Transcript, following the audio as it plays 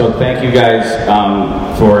So thank you guys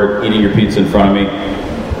for eating your pizza in front of me.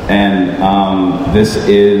 And this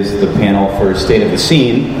is the panel for State of the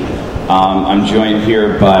Scene. I'm joined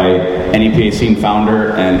here by NEPA Scene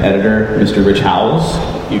founder and editor, Mr. Rich Howells.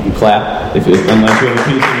 You can clap unless you have a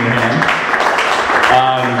pizza in your hand.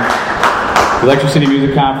 Electricity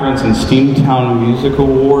Music Conference and Steamtown Music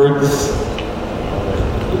Awards.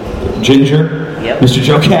 Ginger. Yep. Mr.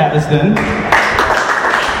 Joe Caviston.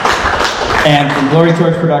 And from Glory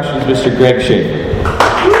Torch Productions, Mr. Greg Shaffer.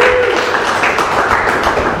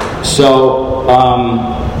 So,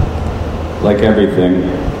 like everything,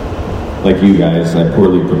 like you guys, I'm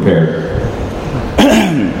poorly prepared.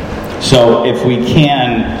 So if we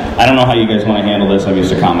can, I don't know how you guys want to handle this. I'm used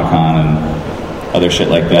to Comic-Con and other shit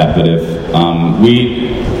like that, but if I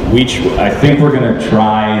think we're going to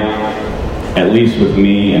try, at least with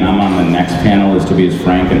me, and I'm on the next panel, is to be as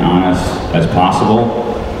frank and honest as possible,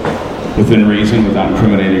 within reason, without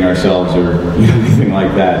incriminating ourselves or anything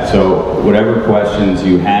like that. So whatever questions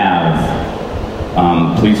you have,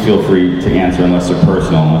 please feel free to answer, unless they're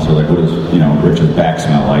personal, unless they're like, what does Rich's back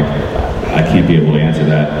smell like? I can't be able to answer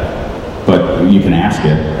that, but you can ask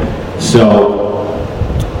it. So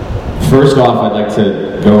first off, I'd like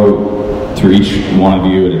to go through each one of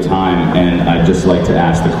you at a time, and I'd just like to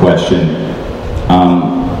ask the question,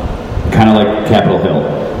 kind of like Capitol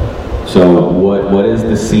Hill. So what is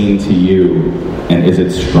the scene to you, and is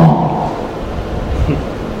it strong?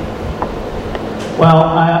 Well,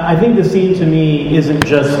 I think the scene to me isn't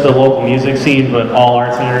just the local music scene, but all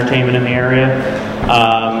arts and entertainment in the area.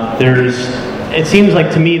 It seems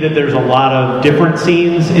like to me that there's a lot of different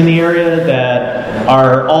scenes in the area that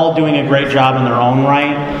are all doing a great job in their own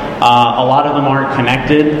right. A lot of them aren't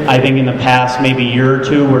connected. I think in the past maybe year or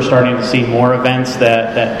two we're starting to see more events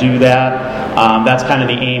that do that. That's kind of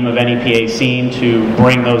the aim of NEPA Scene, to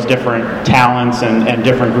bring those different talents and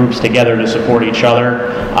different groups together to support each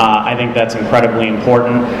other. I think that's incredibly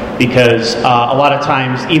important because a lot of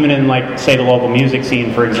times, even in like say the local music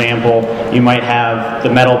scene, for example, you might have the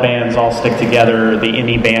metal bands all stick together, the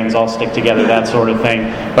indie bands all stick together, that sort of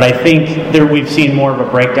thing. But I think we've seen more of a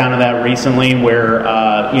breakdown of that recently, where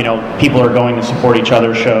people are going to support each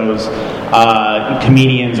other's shows.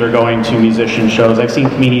 Comedians are going to musician shows. I've seen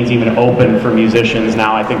comedians even open for musicians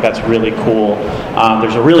now. I think that's really cool.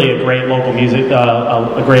 There's a great local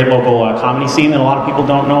comedy scene that a lot of people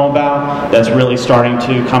don't know about. That's really starting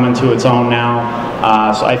to come into its own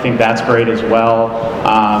now. So I think that's great as well.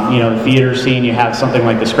 The theater scene, you have something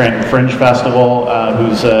like the Scranton Fringe Festival,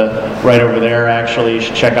 who's right over there. Actually, you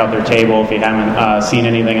should check out their table if you haven't seen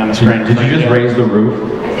anything on the Scranton Fringe. Did you just raise the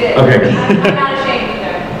roof? I did. Okay. I'm not ashamed either.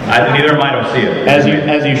 Neither am I. Don't see it. As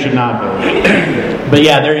you should not be. But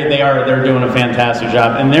yeah, they're doing a fantastic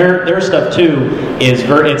job, and their stuff too is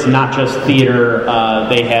it's not just theater.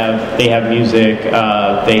 They have music,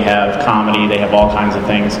 they have comedy, they have all kinds of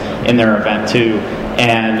things in their event too.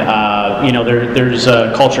 And there's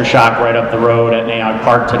a Culture Shock right up the road at Naog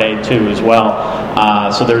Park today too as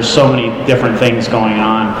well. So there's so many different things going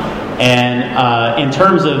on. And in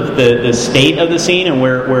terms of the state of the scene and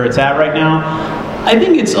where it's at right now, I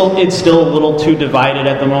think it's still a little too divided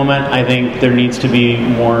at the moment. I think there needs to be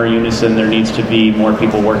more unison. There needs to be more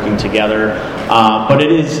people working together. But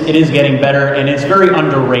it is getting better, and it's very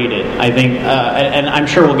underrated. I think, and I'm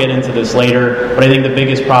sure we'll get into this later, but I think the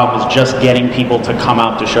biggest problem is just getting people to come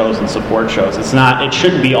out to shows and support shows. It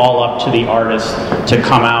shouldn't be all up to the artists to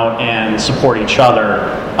come out and support each other.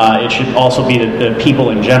 It should also be the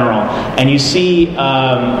people in general. And you see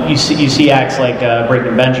acts like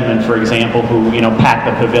Breaking Benjamin, for example, who packed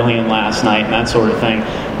the pavilion last night and that sort of thing.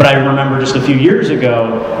 But I remember just a few years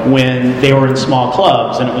ago when they were in small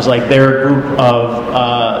clubs, and it was like their group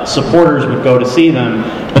of supporters would go to see them,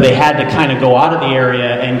 but they had to kind of go out of the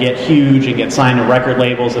area and get huge and get signed to record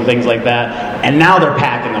labels and things like that. And now they're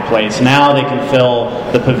packing the place. Now they can fill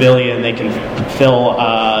the pavilion, they can fill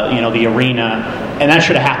the arena. And that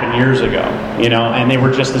should have happened years ago, and they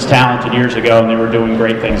were just as talented years ago, and they were doing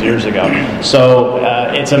great things years ago. So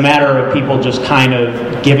it's a matter of people just kind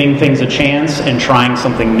of giving things a chance and trying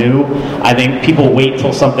something new. I think people wait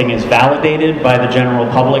till something is validated by the general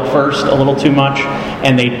public first a little too much,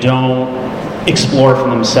 and they don't explore for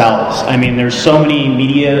themselves. I mean, there's so many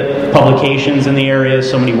media publications in the area,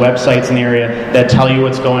 so many websites in the area that tell you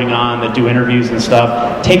what's going on, that do interviews and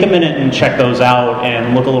stuff. Take a minute and check those out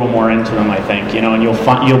and look a little more into them, I think, and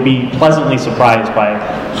you'll be pleasantly surprised by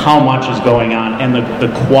how much is going on and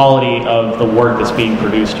the quality of the work that's being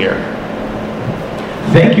produced here.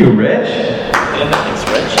 Thank you, Rich. Yeah, thanks,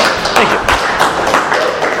 Rich. Thank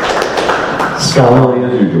you. Scholarly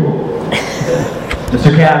as usual.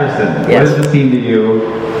 Mr. Caviston, what is the scene to you,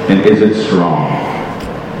 And is it strong?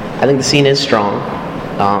 I think the scene is strong.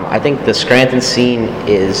 I think the Scranton scene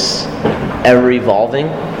is ever evolving.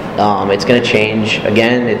 It's going to change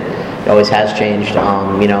again. It always has changed.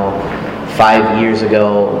 5 years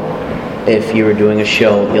ago, if you were doing a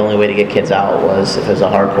show, the only way to get kids out was if it was a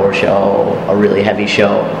hardcore show, a really heavy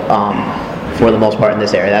show. For the most part in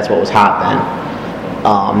this area, that's what was hot then.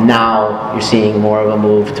 Now you're seeing more of a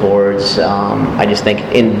move towards, I just think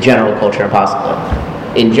in general culture and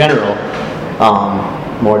in general,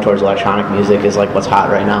 more towards electronic music is like what's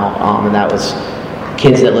hot right now. And that was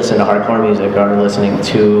kids that listen to hardcore music are listening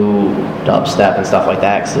to dubstep and stuff like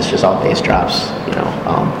that because it's just all bass drops, in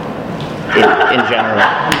general.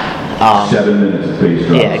 7 minutes of bass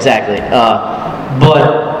drops. Yeah, exactly. But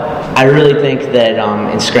I really think that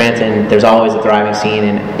in Scranton, there's always a thriving scene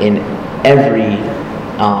in every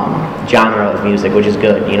genre of music, which is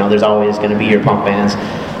good. There's always going to be your punk bands.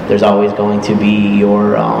 There's always going to be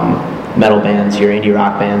your metal bands, your indie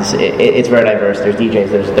rock bands. It's very diverse. There's DJs.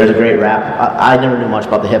 There's a great rap. I never knew much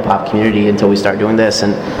about the hip hop community until we started doing this.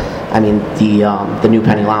 And I mean, the New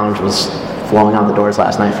Penny Lounge was flowing out the doors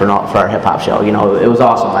last night for our hip hop show. It was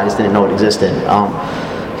awesome. I just didn't know it existed,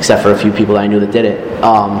 except for a few people that I knew that did it.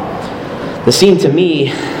 The scene to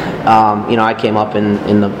me, I came up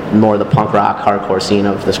in the more of the punk rock hardcore scene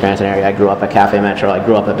of the Scranton area. I grew up at Cafe Metro. I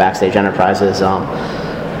grew up at Backstage Enterprises.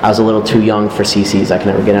 I was a little too young for CC's. I could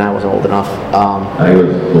never get in. I wasn't old enough. I was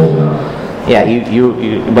old enough. Yeah,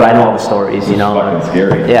 you but I know all the stories. It's fucking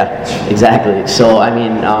scary. Yeah, exactly. So I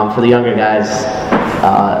mean, for the younger guys,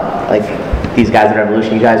 like these guys at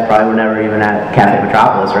Revolution, you guys probably were never even at Cafe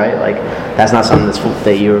Metropolis, right? Like that's not something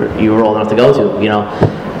that you were old enough to go to,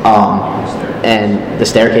 And the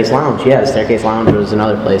Staircase Lounge, the Staircase Lounge was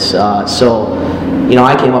another place.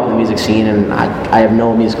 I came up in the music scene, and I have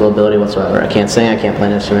no musical ability whatsoever. I can't sing, I can't play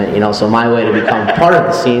an instrument, So my way to become part of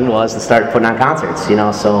the scene was to start putting on concerts,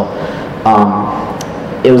 So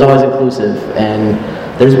it was always inclusive, and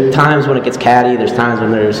there's times when it gets catty. There's times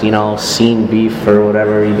when there's scene beef or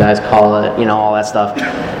whatever you guys call it, all that stuff.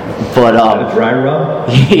 But a dry rub.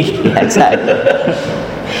 Yeah, exactly.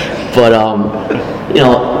 But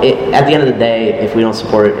at the end of the day, if we don't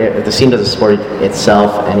support it, if the scene doesn't support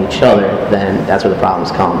itself and each other, then that's where the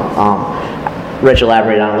problems come. Rich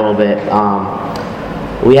elaborated on it a little bit.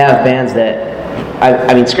 We have bands that,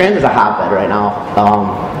 I mean, Scranton's a hotbed right now.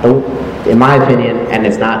 In my opinion, and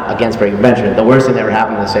it's not against Breaking Benjamin, the worst thing that ever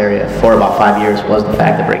happened in this area for about 5 years was the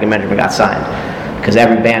fact that Breaking Benjamin got signed. Because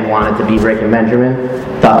every band wanted to be Breaking Benjamin,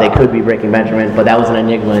 thought they could be Breaking Benjamin, but that was an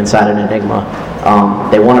enigma inside an enigma.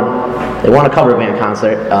 They won a cover band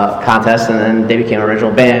contest, and then they became an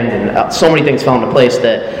original band, and so many things fell into place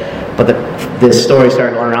but this story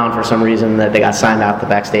started going around for some reason that they got signed out the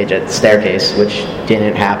backstage at the Staircase, which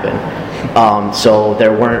didn't happen. So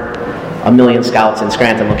there weren't a million scouts in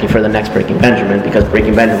Scranton looking for the next Breaking Benjamin, because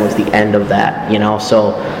Breaking Benjamin was the end of that,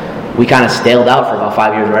 So we kind of staled out for about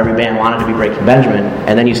 5 years where every band wanted to be Breaking Benjamin,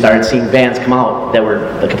 and then you started seeing bands come out that were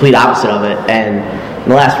the complete opposite of it. And in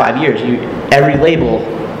the last 5 years, every label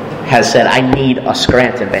has said, I need a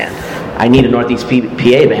Scranton band. I need a Northeast PA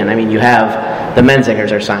band. I mean, you have the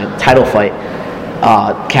Menzingers are signed, Title Fight,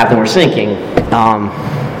 Captain We're Sinking,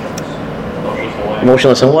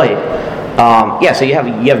 Motionless in White. So you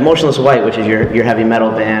have Motionless in White, which is your heavy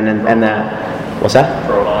metal band, and the, what's that?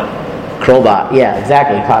 Crowbot, yeah,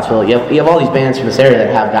 exactly, possible. You have all these bands from this area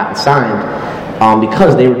that have gotten signed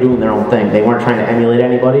because they were doing their own thing. They weren't trying to emulate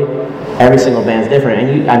anybody. Every single band's different,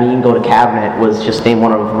 and you can go to Cabinet, was just named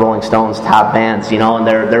one of Rolling Stone's top bands, and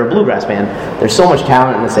they're a bluegrass band. There's so much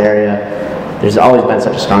talent in this area. There's always been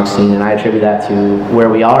such a strong scene, and I attribute that to where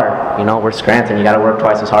we are. We're Scranton. You got to work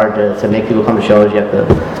twice as hard to make people come to shows. You have to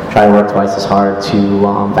try to work twice as hard to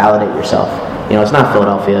validate yourself. It's not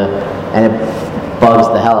Philadelphia, and it bugs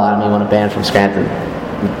the hell out of me when a band from Scranton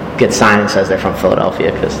gets signed and says they're from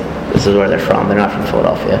Philadelphia, because this is where they're from. They're not from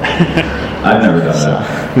Philadelphia. I've never done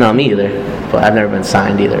that. No, me either. But I've never been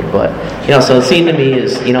signed either. But so the scene to me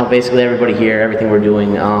is basically everybody here, everything we're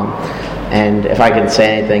doing. And if I can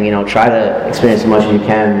say anything, try to experience as much as you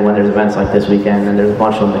can when there's events like this weekend, and there's a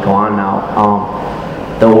bunch of them that go on now.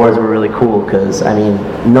 The awards were really cool because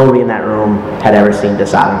nobody in that room had ever seen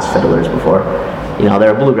Dissonance Fiddlers before.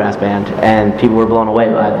 They're a bluegrass band, and people were blown away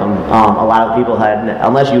by them. A lot of people had,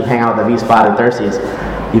 unless you hang out at the V-Spot and Thirsties,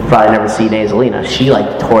 you've probably never seen Azalina. She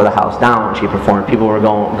tore the house down when she performed. People were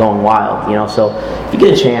going wild, So if you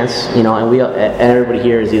get a chance, and everybody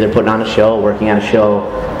here is either putting on a show, working on a show,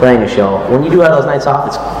 playing a show. When you do have those nights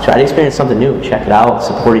off, try to experience something new. Check it out,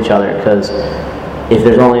 support each other, because if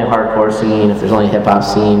there's only a hardcore scene, if there's only a hip hop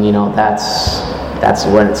scene, that's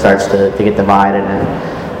when it starts to get divided, and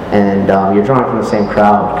you're drawing from the same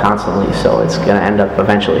crowd constantly, so it's going to end up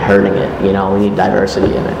eventually hurting it. We need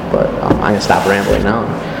diversity in it. But I'm going to stop rambling now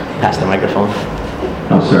and pass the microphone.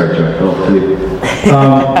 I'm sorry, Chuck.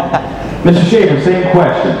 Mr. Shaffer, same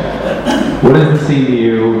question. What does the scene to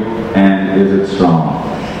you, and is it strong?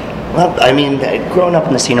 Well, I mean, growing up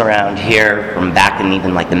in the scene around here from back in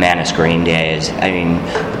even like the Manus Green days, I mean,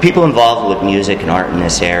 the people involved with music and art in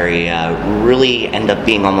this area really end up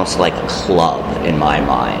being almost like a club in my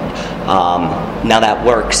mind. Now that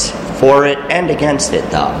works for it and against it,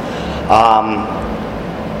 though.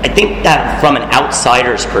 I think that from an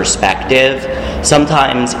outsider's perspective,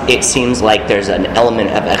 sometimes it seems like there's an element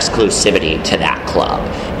of exclusivity to that club.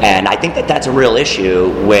 And I think that that's a real issue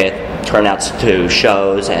with turnouts to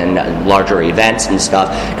shows and larger events and stuff,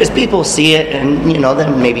 because people see it and,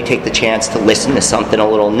 then maybe take the chance to listen to something a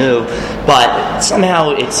little new, but somehow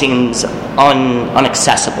it seems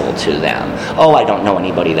unaccessible to them. Oh, I don't know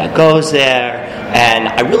anybody that goes there. And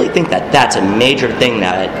I really think that that's a major thing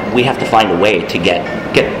that we have to find a way to get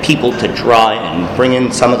people to draw and bring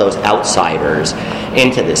in some of those outsiders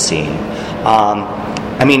into the scene.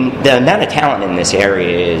 I mean, the amount of talent in this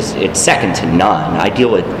area it's second to none. I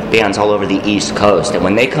deal with bands all over the East Coast, and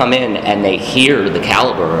when they come in and they hear the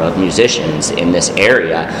caliber of musicians in this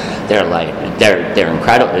area, they're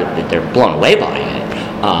incredible. They're blown away by it.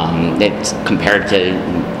 It's compared to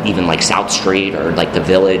even like South Street or like the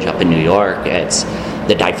Village up in New York. It's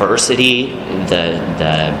the diversity,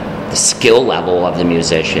 the skill level of the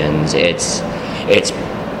musicians. It's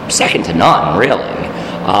second to none, really.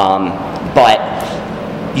 But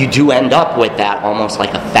you do end up with that almost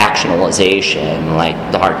like a factionalization, like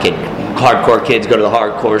the hardcore kids go to the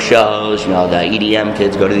hardcore shows, the EDM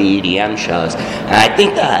kids go to the EDM shows. And I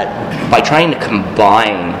think that by trying to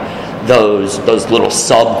combine those little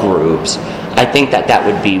subgroups, I think that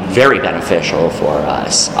would be very beneficial for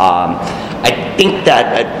us. I think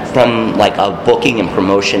that from like a booking and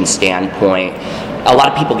promotion standpoint, a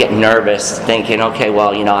lot of people get nervous thinking, okay, well,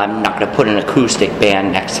 I'm not going to put an acoustic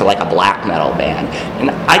band next to like a black metal band.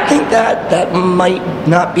 And I think that might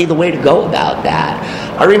not be the way to go about that.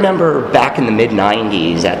 I remember back in the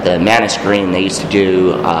mid-'90s at the Manus Green, they used to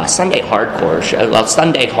do Sunday hardcore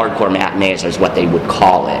Sunday hardcore matinees is what they would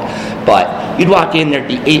call it. But you'd walk in, there'd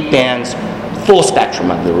be 8 bands, full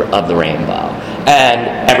spectrum of the rainbow.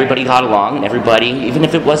 And everybody got along, and everybody, even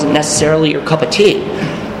if it wasn't necessarily your cup of tea,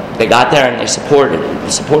 they got there and they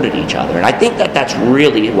supported each other. And I think that that's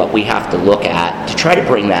really what we have to look at to try to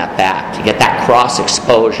bring that back, to get that cross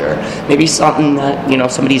exposure. Maybe something that,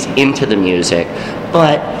 somebody's into the music,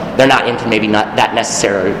 but they're not into maybe not that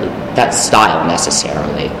style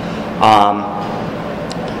necessarily.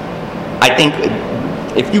 I think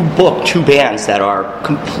if you book 2 bands that are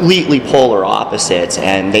completely polar opposites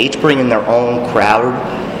and they each bring in their own crowd,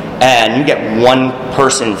 and you get one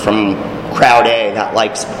person from crowd A that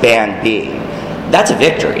likes band B, that's a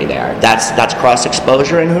victory there. That's cross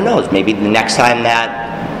exposure, and who knows, maybe the next time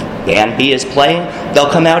that band B is playing, they'll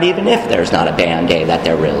come out even if there's not a band A that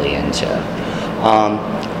they're really into.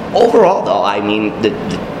 Overall, though, I mean,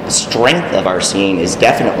 the strength of our scene is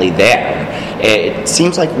definitely there. It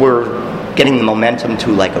seems like we're getting the momentum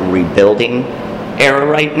to like a rebuilding era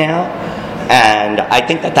right now, and I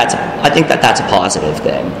think that that's a positive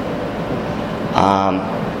thing.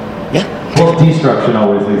 Yeah. Well, destruction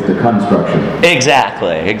always leads to construction.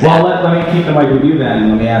 Exactly. Well, let me keep the mic with you then,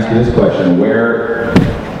 and let me ask you this question: Where,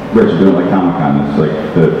 Rich, doing like Comic-Con, it's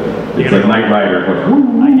like Knight Rider.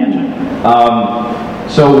 I get you.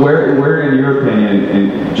 So where, in your opinion,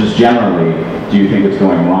 and just generally, do you think it's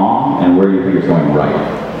going wrong, and where do you think it's going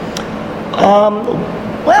right?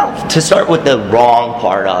 Well, to start with the wrong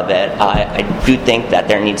part of it, I do think that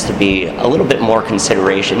there needs to be a little bit more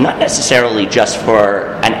consideration, not necessarily just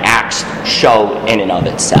for an act's show in and of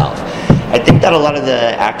itself. I think that a lot of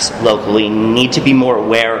the acts locally need to be more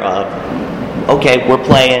aware of, okay, we're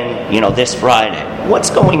playing, this Friday.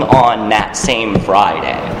 What's going on that same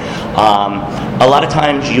Friday? A lot of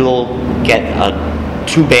times you'll get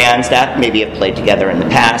 2 bands that maybe have played together in the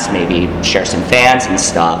past, maybe share some fans and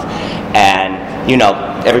stuff, and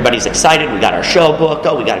everybody's excited, we got our show booked,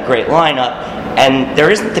 we got a great lineup, and there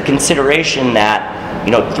isn't the consideration that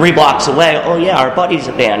 3 blocks away, our buddies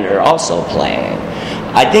a band are also playing.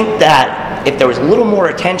 I think that if there was a little more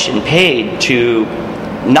attention paid to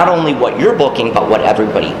not only what you're booking but what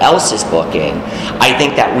everybody else is booking, I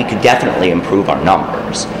think that we could definitely improve our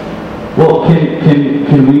numbers. Well,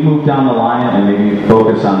 can we move down the line and maybe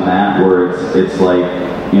focus on that, where it's like,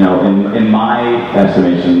 in my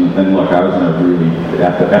estimation, and look, I was in a really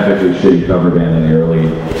epically shitty cover band in the early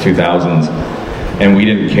 2000s, and we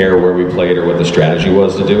didn't care where we played or what the strategy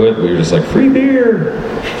was to do it. We were just like, free beer!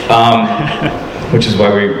 Which is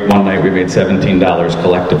why one night we made $17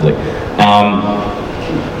 collectively.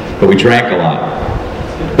 But we drank a lot.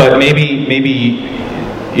 But maybe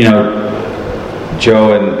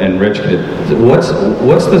Joe and Rich, what's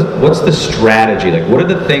the strategy? Like, what are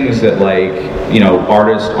the things that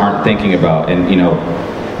artists aren't thinking about? And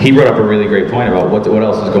he brought up a really great point about what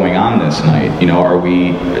else is going on this night. Are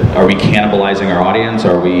we cannibalizing our audience?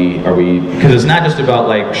 Are we? Because it's not just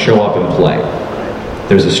about show up and play.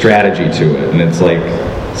 There's a strategy to it, and it's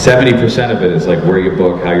 70% of it is where you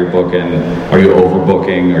book, how you're booking, are you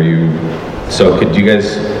overbooking, so could you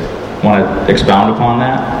guys want to expound upon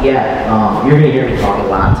that? Yeah, you're going to hear me talk a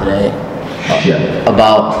lot today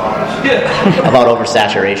about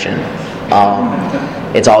oversaturation.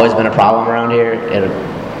 It's always been a problem around here. It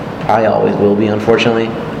probably always will be, unfortunately.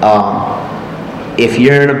 If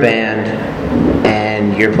you're in a band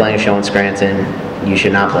and you're playing a show in Scranton, you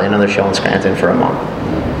should not play another show in Scranton for a month.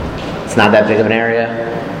 It's not that big of an area.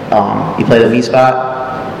 You play the V-Spot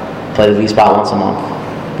once a month.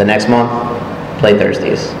 The next month, play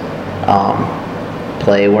Thursdays.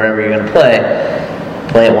 Play wherever you're going to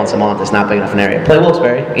play it once a month. It's not big enough an area. Play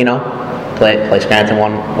Wilkes-Barre, play Scranton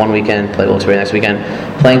one weekend, play Wilkes-Barre next weekend.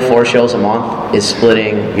 Playing 4 shows a month is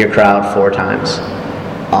splitting your crowd 4 times.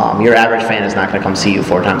 Your average fan is not going to come see you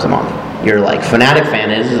 4 times a month. Your fanatic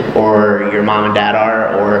fan is, or your mom and dad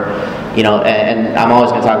are, or and I'm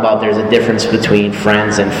always going to talk about there's a difference between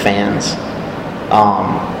friends and fans.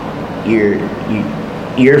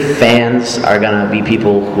 Your fans are going to be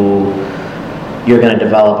people who you're going to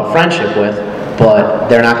develop a friendship with, but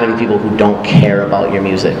they're not going to be people who don't care about your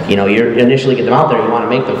music. You initially get them out there, you want to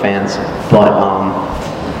make them fans, but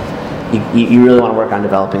you really want to work on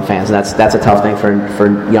developing fans. And that's a tough thing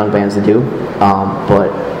for young bands to do.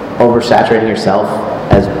 But oversaturating yourself,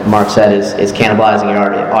 as Mark said, is cannibalizing your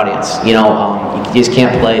audience. You just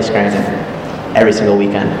can't play Scranton every single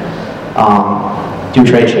weekend. Do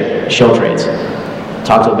show trades.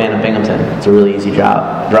 Talk to a band in Binghamton. It's a really easy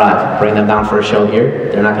drive. Bring them down for a show here.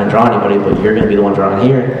 They're not going to draw anybody, but you're going to be the one drawing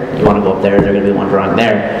here. You want to go up there, they're going to be the one drawing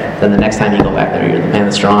there. Then the next time you go back there, you're the band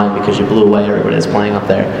that's drawing because you blew away everybody that's playing up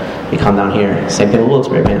there. You come down here. Same thing with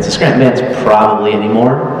Wilkes-Barre bands. The Scranton bands probably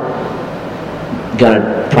anymore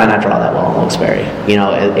gonna probably not draw that well in Wilkes-Barre.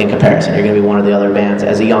 In comparison, you're gonna be one of the other bands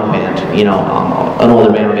as a young band. An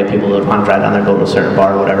older band will get people that want to drive down there, go to a certain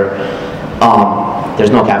bar or whatever.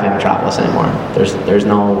 There's no Cafe Metropolis anymore. There's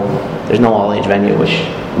no all-age venue, which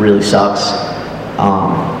really sucks.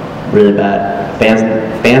 Really bad.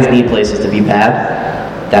 Bands need places to be bad.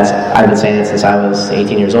 I've been saying it since I was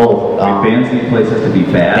 18 years old. Bands need places to be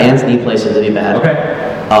bad? Bands need places to be bad. Okay.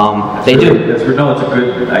 They do. It's a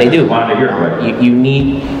good. They do. Wanted to hear it. Right? You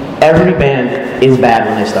need. Every band is bad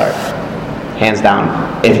when they start, hands down.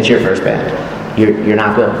 If it's your first band, you're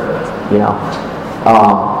not good.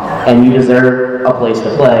 And you deserve a place to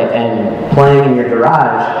play. And playing in your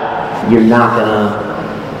garage, you're not gonna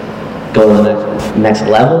go to the next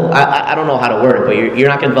level. I don't know how to word it, but you're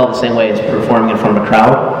not gonna develop the same way as performing in front of a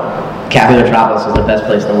crowd. Cafe Metropolis is the best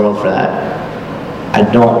place in the world for that. I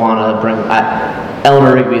don't want to bring.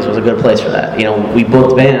 Eleanor Rigby's was a good place for that. We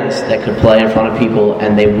booked bands that could play in front of people,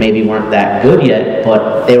 and they maybe weren't that good yet,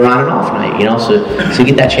 but they were on an off night. So you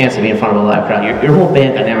get that chance to be in front of a live crowd. Your whole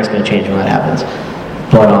band dynamic's going to change when that happens.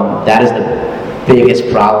 But that is the biggest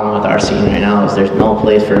problem with our scene right now. Is there's no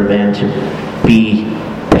place for a band to be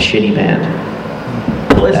a shitty band.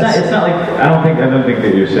 Well, it's not like I don't think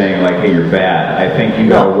that you're saying hey, you're bad. I think you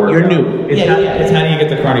got to work. You're new. It's how do you get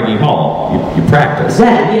to Carnegie Hall? You practice.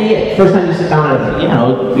 Exactly. Yeah. First time you sit down,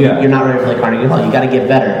 you're not ready to play Carnegie Hall. You got to get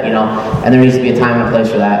better, And there needs to be a time and a place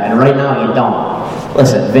for that. And right now, you don't.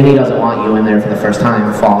 Listen, Vinny doesn't want you in there for the first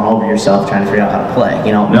time, falling over yourself, trying to figure out how to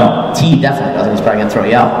play. No. T definitely doesn't. He's probably gonna throw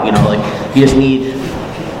you out. You just need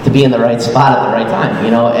to be in the right spot at the right time.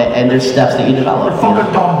 And there's steps that you develop.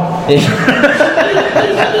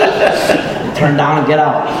 Turn down and get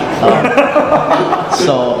out.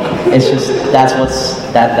 So it's just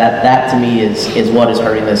that to me is what is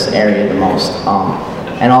hurting this area the most.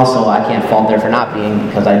 And also I can't fault there for not being,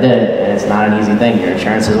 because I did it, and it's not an easy thing. Your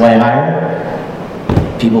insurance is way higher.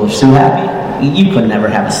 People are so happy. You could never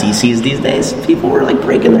have a CCs these days. People were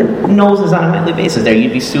breaking their noses on a nightly basis there.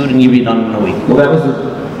 You'd be sued and you'd be done in a week. Well, that was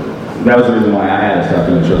the reason why I had to stop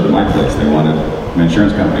doing shows at my place. They wanted, my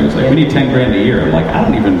insurance company was we need $10,000 a year. I'm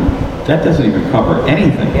that doesn't even cover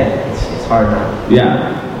anything. Yeah, it's hard now.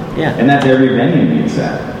 Yeah. Yeah. And that's every venue needs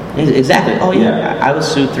that. Exactly. Oh yeah. I was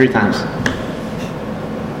sued 3 times. Is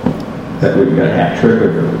that what you got a hat trick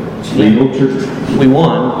of legal trick? we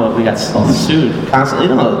won, but we got sued constantly.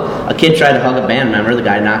 You know, a kid tried to hug a band member. The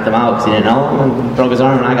guy knocked him out because he didn't know him and broke his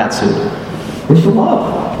arm, and I got sued. Where's the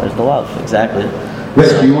love? There's the love, exactly.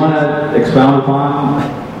 Rich, do you want to expound upon,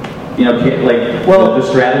 the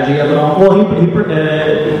strategy of it all? Well, he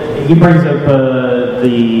brings up a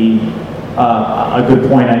good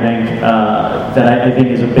point, I think, that I think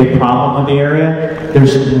is a big problem with the area.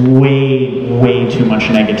 There's way too much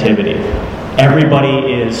negativity.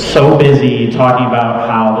 Everybody is so busy talking about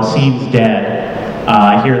how the scene's dead.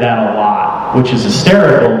 I hear that a lot, which is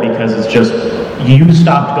hysterical because it's just, you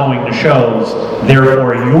stopped going to shows,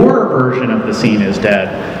 therefore your version of the scene is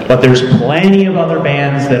dead. But there's plenty of other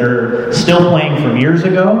bands that are still playing from years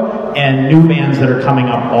ago, and new bands that are coming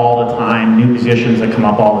up all the time, new musicians that come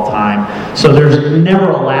up all the time. So there's never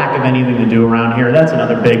a lack of anything to do around here. That's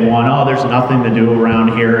another big one. Oh, there's nothing to do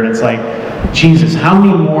around here. And it's like, Jesus, how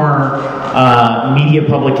many more media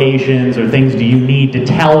publications or things do you need to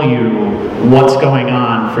tell you what's going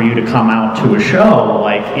on for you to come out to a show?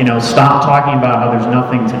 Stop talking about how there's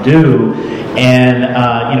nothing to do and,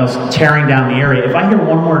 tearing down the area. If I hear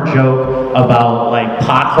one more joke about,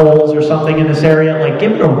 potholes or something in this area,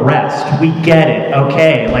 give it a rest. We get it,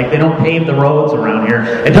 okay? They don't pave the roads around here.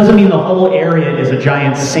 It doesn't mean the whole area is a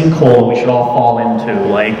giant sinkhole we should all fall into.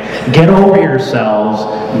 Get over yourselves,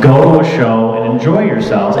 go to a show, and enjoy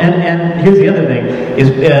yourselves. And here's the other thing,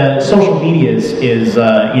 is social media is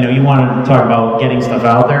you want to talk about getting stuff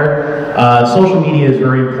out there. Social media is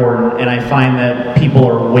very important, and I find that people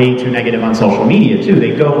are way too negative on social media, too.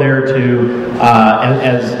 They go there to,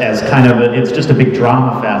 as kind of, it's just a big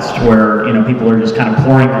drama fest where, people are just kind of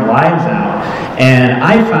pouring their lives out. And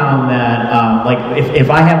I found that, if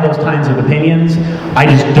I have those kinds of opinions, I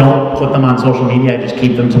just don't put them on social media, I just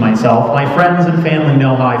keep them to myself. My friends and family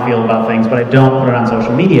know how I feel about things, but I don't put it on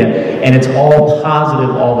social media, and it's all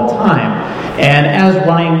positive all the time. And as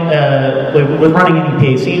with running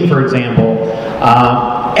NEPA Scene, for example,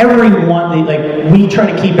 we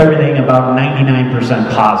try to keep everything about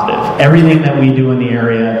 99% positive. Everything that we do in the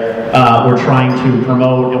area, we're trying to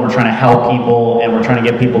promote, and we're trying to help people, and we're trying to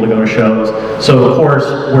get people to go to shows. So of course,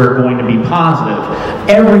 we're going to be positive.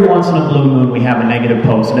 Every once in a blue moon, we have a negative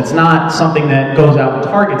post, and it's not something that goes out and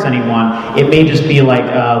targets anyone. It may just be like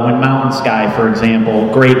when Mountain Sky, for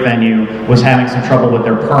example, great venue, was having some trouble with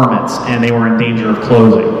their permits, and they were in danger of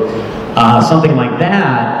closing. Something like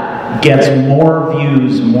that gets more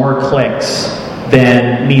views, more clicks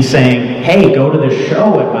than me saying, hey, go to this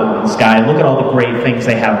show at Mountain Sky, look at all the great things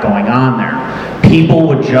they have going on there. People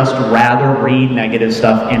would just rather read negative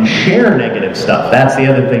stuff and share negative stuff. That's the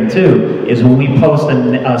other thing too, is when we post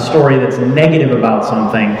a story that's negative about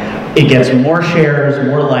something, it gets more shares,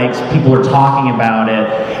 more likes, people are talking about it,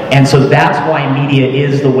 and so that's why media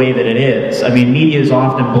is the way that it is. I mean, media is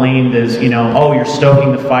often blamed as, oh, you're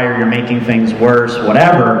stoking the fire, you're making things worse,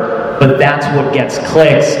 whatever, but that's what gets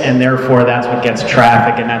clicks, and therefore that's what gets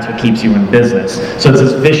traffic, and that's what keeps you in business. So it's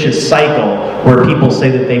this vicious cycle where people say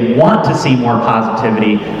that they want to see more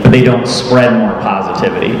positivity, but they don't spread more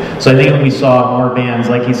positivity. So I think we saw more bands,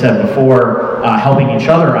 like you said before, helping each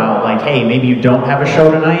other out, like, hey, maybe you don't have a show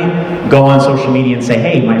tonight, go on social media and say,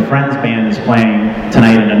 hey, my friend's band is playing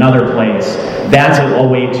tonight in another place. That's a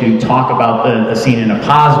way to talk about the scene in a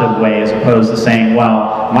positive way, as opposed to saying,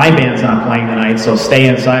 well, my band's not playing tonight, so stay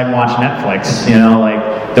inside and watch Netflix,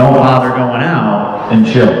 don't bother going out. And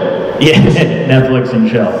chill. Yeah, Netflix and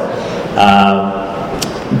chill.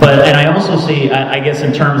 And I also see, I guess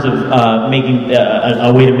in terms of making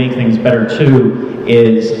a way to make things better too,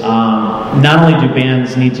 is not only do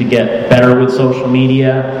bands need to get better with social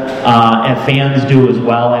media, and fans do as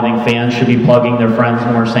well. I think fans should be plugging their friends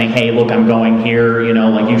more, saying, hey, look, I'm going here,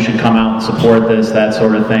 you should come out and support this, that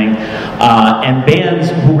sort of thing. And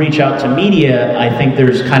bands who reach out to media, I think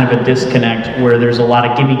there's kind of a disconnect where there's a lot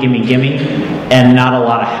of gimme, and not a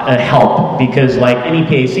lot of help, because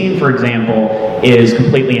NEPA Scene, for example, is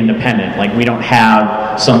completely independent. We don't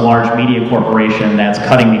have some large media corporation that's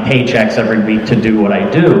cutting me paychecks every week to do what I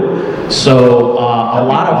do. So a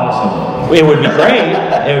lot of awesome. It would be great.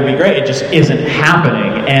 It would be great. It just isn't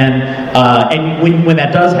happening. And when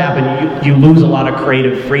that does happen, you lose a lot of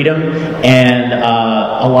creative freedom, and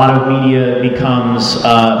a lot of media becomes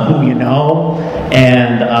who you know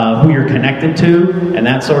and who you're connected to, and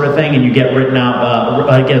that sort of thing. And you get written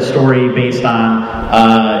out, get a story based on,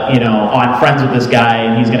 I'm friends with this guy,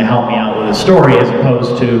 and he's going to help me out with a story, as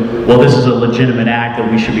opposed to, well, this is a legitimate act that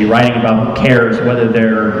we should be writing about. Who cares whether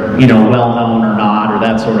they're, well known or not, or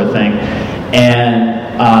that sort of thing.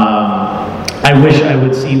 And I wish I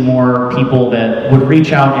would see more people that would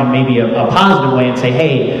reach out in maybe a positive way and say,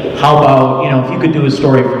 hey, how about, if you could do a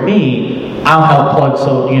story for me, I'll help plug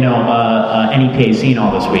NEPA Scene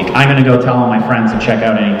all this week. I'm going to go tell all my friends to check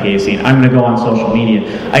out NEPA Scene. I'm going to go on social media.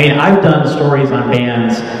 I mean, I've done stories on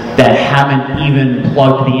bands that haven't even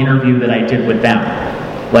plugged the interview that I did with them.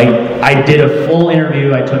 Like, I did a full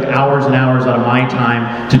interview, I took hours and hours out of my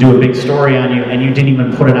time to do a big story on you, and you didn't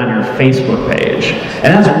even put it on your Facebook page.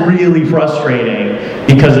 And that's really frustrating,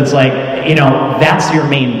 because it's like, that's your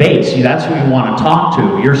main base. That's who you want to talk to.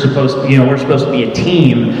 We're supposed to be a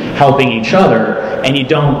team helping each other, and you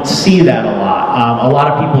don't see that a lot. A lot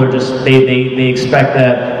of people are just, they expect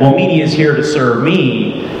that, well, media is here to serve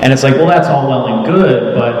me, and it's like, well, that's all well and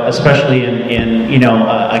good, but especially in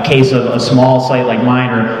a case of a small site like mine,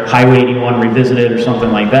 or Highway 81 Revisited or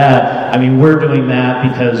something like that, I mean, we're doing that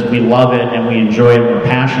because we love it and we enjoy it and we're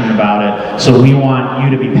passionate about it, so we want you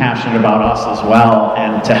to be passionate about us as well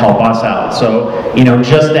and to help us out. So,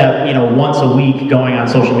 just that, once a week going on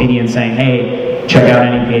social media and saying, hey, check out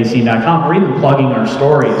NEPAScene.com, or even plugging our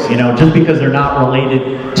stories, just because they're not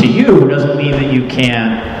related to you doesn't mean that you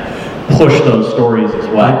can't push those stories as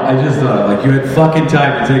well. I just thought, like, you had fucking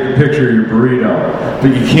time to take a picture of your burrito, but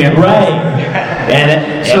you can't. Right. And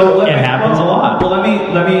it happens a lot. Well, let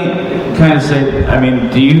me kind of say, I mean,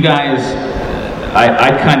 do you guys,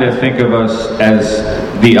 I kind of think of us as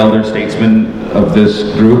the elder statesmen of this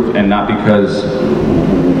group, and not because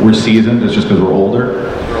we're seasoned, it's just because we're older.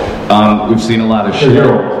 We've seen a lot of shit.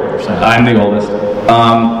 I'm the oldest.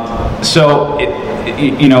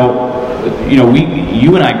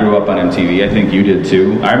 You and I grew up on MTV. I think you did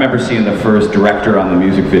too. I remember seeing the first director on the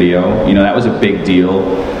music video. That was a big deal.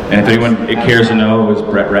 And if anyone cares to know, it was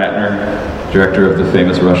Brett Ratner, director of the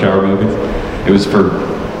famous Rush Hour movies. It was for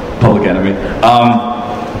Public Enemy.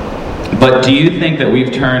 But do you think that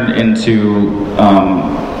we've turned into, I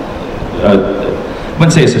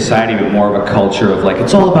wouldn't say a society, but more of a culture of like,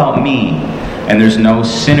 it's all about me, and there's no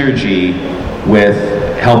synergy with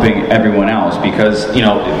helping everyone else? Because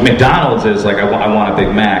McDonald's is like, I want a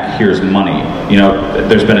Big Mac, here's money.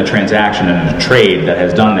 There's been a transaction and a trade that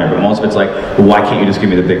has done there, but most of it's like, well, why can't you just give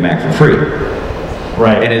me the Big Mac for free?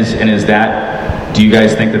 Right. And is that, do you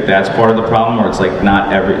guys think that that's part of the problem, or it's like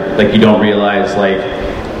you don't realize, like,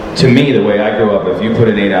 to me, the way I grew up, if you put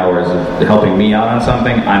in 8 hours of helping me out on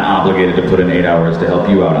something, I'm obligated to put in 8 hours to help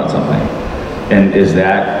you out on something. And is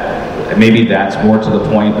that, maybe that's more to the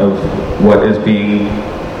point of what is being,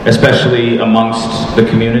 especially amongst the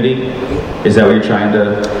community? Is that what you're trying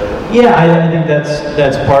to? Yeah, I think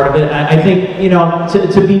that's part of it. I think,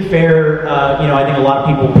 to be fair, I think a lot of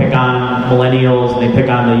people pick on millennials and they pick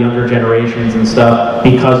on the younger generations and stuff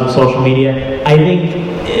because of social media. I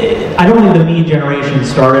don't think the me generation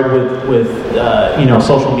started with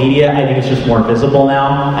social media. I think it's just more visible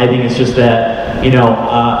now. I think it's just that,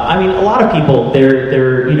 a lot of people, they're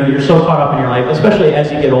you're so caught up in your life, especially as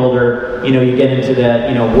you get older, you get into that,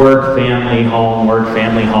 work, family, home,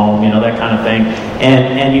 that kind of thing.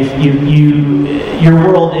 And your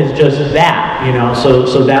world is just that,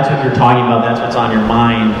 so that's what you're talking about, that's what's on your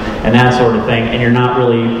mind, and that sort of thing, and you're not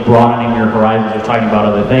really broadening your horizons or talking about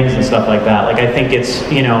other things and stuff like that. Like, I think it's,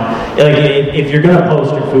 like, if you're going to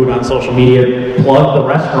post your food on social media, plug the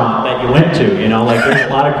restaurant that you went to, there's a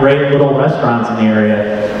lot of great little restaurants in the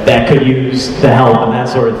area that could use the help and that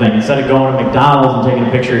sort of thing. Instead of going to McDonald's and taking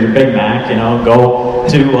a picture of your Big Mac, go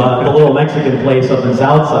to the little Mexican place up in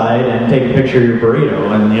Southside and take a picture of your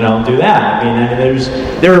burrito and, do that. I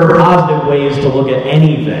mean, there are positive ways to look at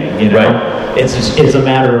anything, Right. It's a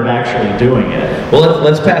matter of actually doing it. Well,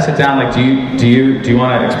 let's pass it down. Like, do you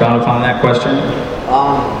want to expound upon that question?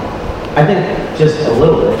 I think just a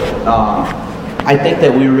little bit. I think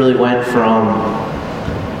that we really went from,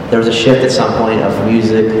 there was a shift at some point of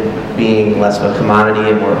music being less of a commodity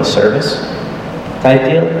and more of a service type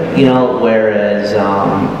deal, whereas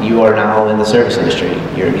you are now in the service industry,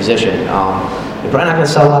 you're a musician. You're probably not going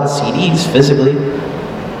to sell a lot of CDs physically,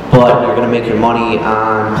 but you're going to make your money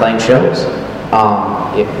on playing shows.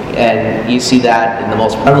 And you see that in the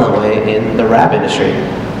most prevalent way in the rap industry.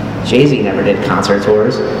 Jay-Z never did concert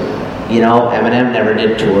tours. Eminem never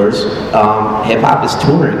did tours. Hip-hop is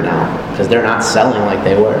touring now because they're not selling like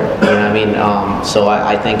they were. You know what I mean? So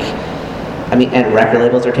I think, and record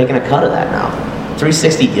labels are taking a cut of that now.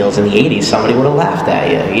 360 deals in the 80s, somebody would have laughed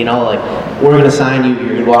at you. We're going to sign you, you're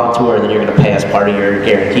going to go out on tour, and then you're going to pay us part of your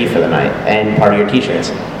guarantee for the night and part of your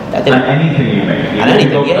t-shirts. On anything you make. On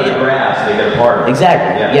anything, you go grass, they get a part of it.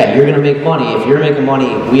 Exactly. Yeah, you're going to make money. If you're making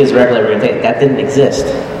money, we as a record label are going to take it. That didn't exist.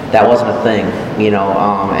 That wasn't a thing,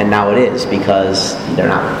 and now it is because they're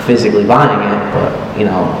not physically buying it. but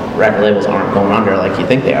record labels aren't going under like you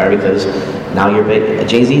think they are, because now you're big.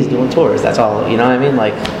 Jay-Z's doing tours. That's all. You know what I mean?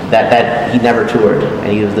 Like that he never toured,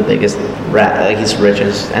 and he was the biggest like he's rich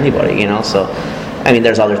as anybody. So I mean,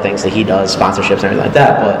 there's other things that he does, sponsorships and everything like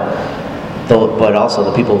that, but also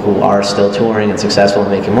the people who are still touring and successful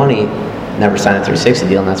and making money never signed a 360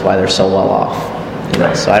 deal, and that's why they're so well off.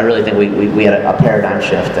 Right. So I really think we had a paradigm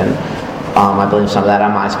shift, and I believe some of that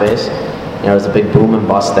on MySpace. There was a big boom and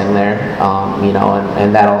bust thing there,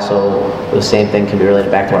 and that also, the same thing can be related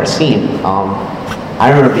back to our scene. I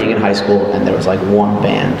remember being in high school, and there was like one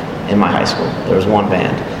band in my high school. There was one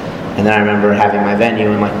band. And then I remember having my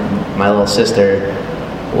venue, and my little sister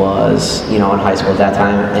was, in high school at that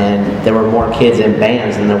time, and there were more kids in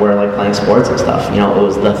bands than there were like playing sports and stuff. It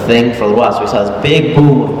was the thing for a while. So we saw this big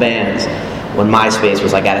boom of bands when MySpace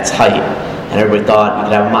was like at its height. And everybody thought you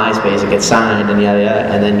could have MySpace and get signed and yada yada,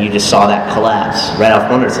 and then you just saw that collapse right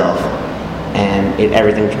off under itself, and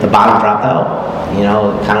the bottom dropped out.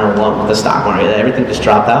 Kind of along with the stock market, everything just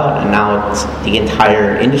dropped out, and now it's the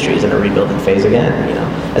entire industry is in a rebuilding phase again.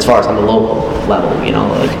 As far as on the local level,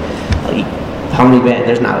 like how many bands?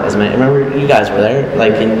 There's not as many. Remember, you guys were there,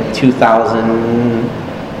 like in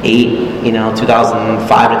 2008,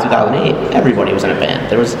 2005 to 2008. Everybody was in a band.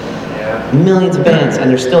 There was millions of bands, and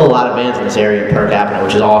there's still a lot of bands in this area per capita,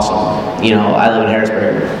 which is awesome. I live in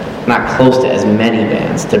Harrisburg, not close to as many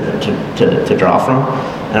bands to draw from.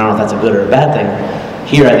 I don't know if that's a good or a bad thing.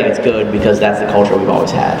 Here, I think it's good because that's the culture we've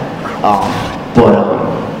always had.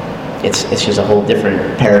 It's just a whole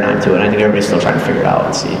different paradigm to it. And I think everybody's still trying to figure it out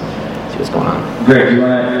and see what's going on. Greg, do you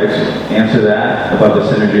want to answer that about the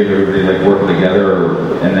synergy of everybody like working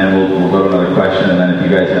together, and then we'll go to another question, and then if you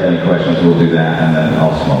guys have any questions, we'll do that, and then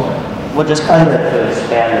I'll smoke it. Well, just kind of to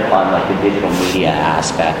expand upon like the digital media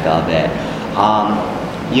aspect of it.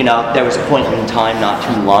 There was a point in time not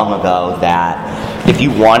too long ago that if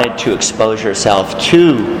you wanted to expose yourself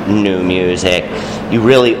to new music, the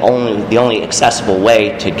only accessible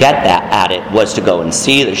way to get that at it was to go and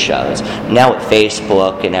see the shows. Now with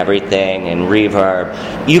Facebook and everything and Reverb,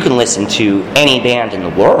 you can listen to any band in the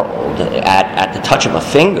world at the touch of a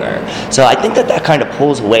finger. So I think that kind of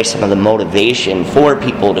pulls away some of the motivation for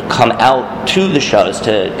people to come out to the shows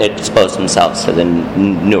to expose themselves to the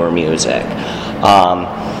newer music.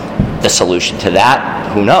 The solution to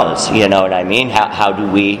that, who knows? You know what I mean? How do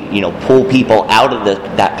we, pull people out of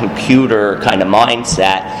that computer kind of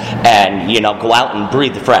mindset and, go out and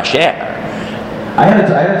breathe the fresh air? I had to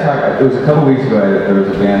talk. It was a couple weeks ago. There was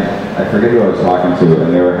a band. I forget who I was talking to,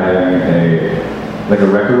 and they were having a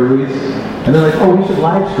record release, and they're like, "Oh, we should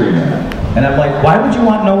live stream that." And I'm like, "Why would you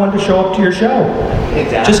want no one to show up to your show?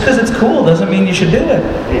 Exactly. Just because it's cool doesn't mean you should do it."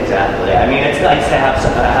 Exactly. I mean, it's nice to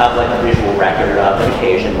have like a visual record of an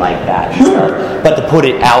occasion like that. Sure. But to put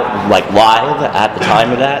it out like live at the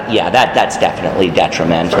time of that, that's definitely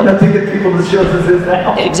detrimental. Try not to get people to shows as is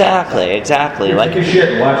now. Exactly. Like your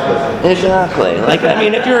shit and watch this. Exactly. Like I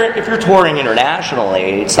mean, if you're touring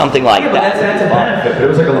internationally, something like that. That's a benefit. But it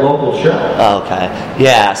was like a local show. Okay.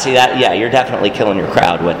 Yeah. See that? Yeah, you're definitely killing your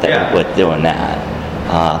crowd with doing that.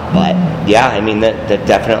 But yeah, I mean that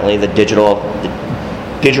definitely the digital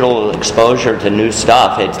exposure to new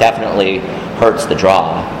stuff, it definitely hurts the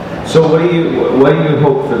draw. So what do you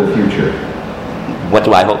hope for the future? What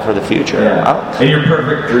do I hope for the future? Yeah. In your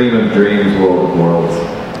perfect dream of dreams, world of worlds.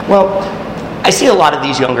 Well, I see a lot of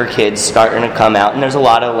these younger kids starting to come out, and there's a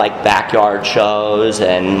lot of like backyard shows,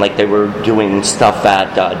 and like they were doing stuff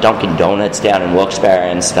at Dunkin' Donuts down in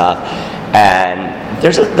Wilkes-Barre and stuff. And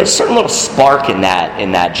there's a certain little spark in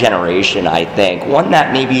that generation, I think. One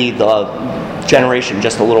that maybe the generation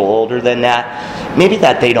just a little older than that, maybe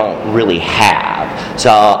that they don't really have.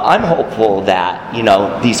 So I'm hopeful that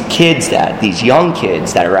these young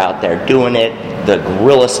kids that are out there doing it, the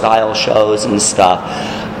guerrilla style shows and stuff,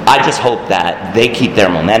 I just hope that they keep their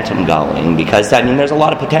momentum going, because there's a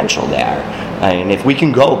lot of potential there. I mean, if we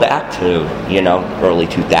can go back to early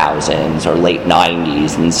 2000s or late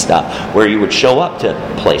 90s and stuff, where you would show up to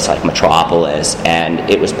a place like Metropolis and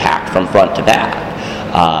it was packed from front to back,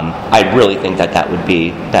 I really think that would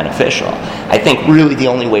be beneficial. I think really the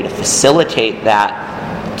only way to facilitate that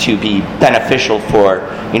to be beneficial for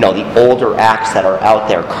the older acts that are out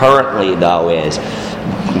there currently, though, is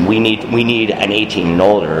we need an 18 and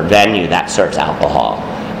older venue that serves alcohol.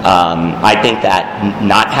 I think that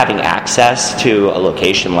not having access to a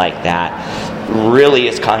location like that really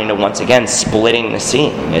is kind of, once again, splitting the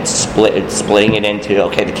scene. It's splitting it into,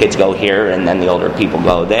 okay, the kids go here and then the older people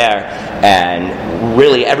go there, and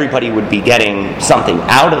really everybody would be getting something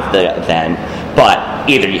out of the event, but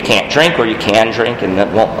either you can't drink or you can drink, and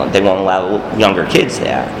they won't allow younger kids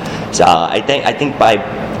there. So I think by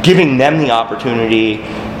giving them the opportunity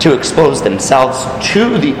to expose themselves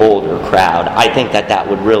to the older crowd, I think that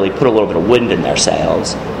would really put a little bit of wind in their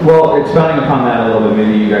sails. Well, expounding upon that a little bit,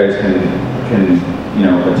 maybe you guys can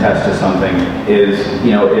attest to something. Is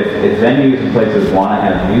if venues and places want to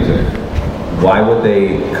have music, why would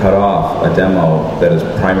they cut off a demo that is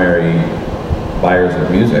primary buyers of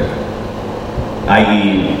music,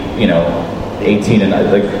 i.e., 18 and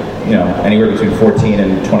anywhere between 14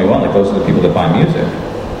 and 21, like those are the people that buy music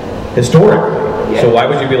historically. Yeah. So why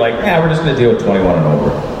would you be like, we're just going to deal with 21 and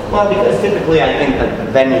over? Well, because typically I think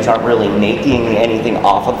that venues aren't really making anything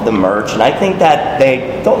off of the merch, and I think that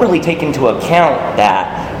they don't really take into account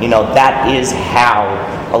that, that is how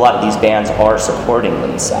a lot of these bands are supporting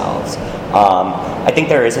themselves. I think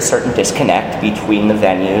there is a certain disconnect between the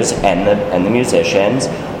venues and the musicians.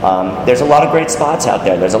 There's a lot of great spots out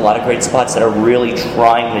there. There's a lot of great spots that are really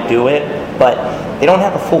trying to do it, but they don't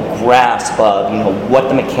have a full grasp of, what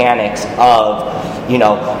the mechanics of,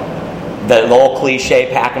 the old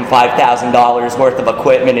cliche packing $5,000 worth of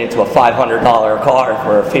equipment into a $500 car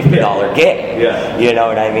for a $50 gig. Yeah. You know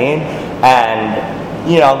what I mean? And,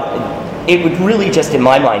 it would really just, in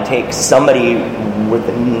my mind, take somebody with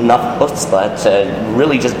enough chutzpah to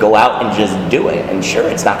really just go out and just do it. And sure,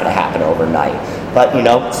 it's not going to happen overnight. But,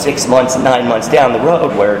 6 months, 9 months down the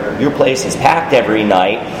road where your place is packed every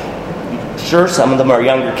night, sure, some of them are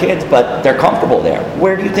younger kids, but they're comfortable there.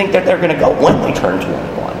 Where do you think that they're going to go when they turn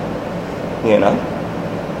 21?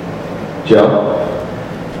 Joe,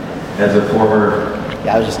 as a former...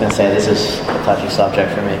 Yeah, I was just going to say, this is a touchy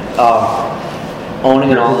subject for me.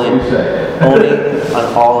 Owning an all-age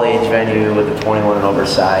venue with a 21 and over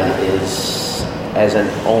side is, as an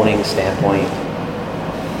owning standpoint,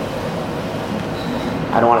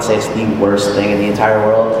 I don't want to say it's the worst thing in the entire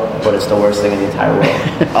world, but it's the worst thing in the entire world.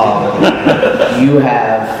 You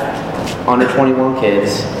have under 21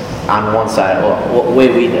 kids on one side. Well, the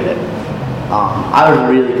way we did it, I was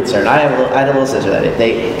really concerned. I had a little sister that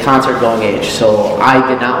they concert going age, so I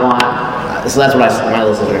did not want. So that's what my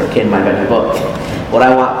little sister or kid in my venue book. What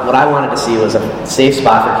I wanted to see was a safe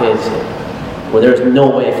spot for kids where there was no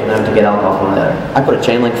way for them to get alcohol from there. I put a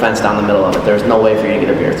chain link fence down the middle of it. There was no way for you to get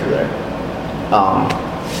a beer through there.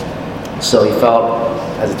 So you felt,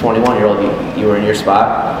 as a 21-year-old, you were in your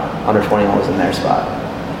spot. Under 21 was in their spot.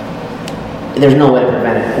 There's no way to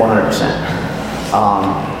prevent it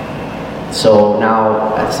 100%. So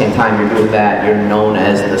now, at the same time you're doing that, you're known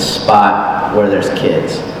as the spot where there's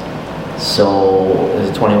kids. So as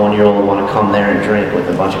a 21-year-old want to come there and drink with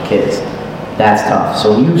a bunch of kids. That's tough.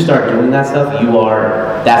 So when you start doing that stuff,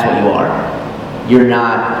 that's what you are. You're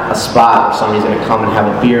not a spot where somebody's going to come and have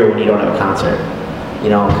a beer when you don't have a concert.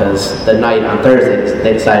 Because the night on Thursday,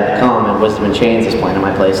 they decided to come, and Wisdom and Chains is playing at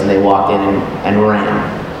my place, and they walked in and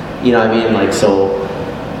ran. You know what I mean?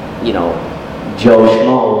 Joe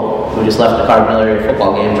Schmo, who just left the Cardinal area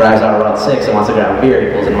football game, drives out around 6 and wants to grab a beer. He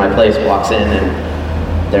pulls into my place, walks in, and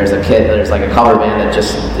there's like a cover band that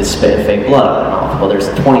just is spitting fake blood out of their mouth. Well, there's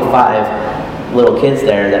 25 little kids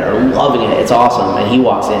there that are loving it. It's awesome. And he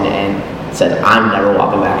walks in and says, I'm never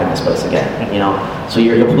walking back in this place again. So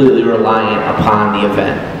you're completely reliant upon the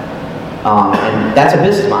event. And that's a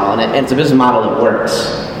business model, and it's a business model that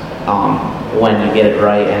works when you get it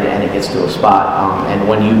right and it gets to a spot, and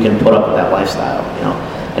when you can put up with that lifestyle,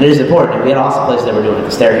 And it is important. And we had awesome places that were doing it.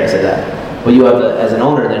 The Staircase did that. But you have to, as an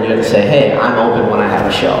owner, then you have to say, hey, I'm open when I have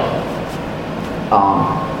a show.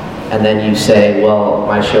 And then you say, well,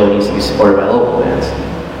 my show needs to be supported by local bands.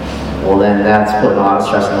 Well, then that's putting a lot of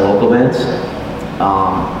stress on the local bands.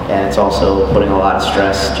 And it's also putting a lot of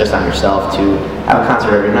stress just on yourself to have a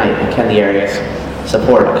concert every night. And can the area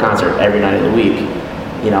support a concert every night of the week?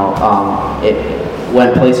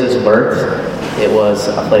 When places worked, it was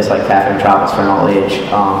a place like Cafe Metropolis for an all age.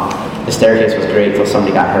 The Staircase was great until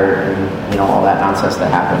somebody got hurt and all that nonsense that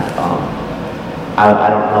happened. I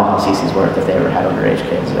don't know how CC's worked if they ever had underage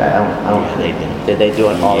kids. I don't. Yeah, they did. Did they do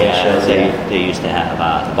it all these shows? They used to have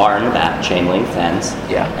the bar in the back, chain link fence.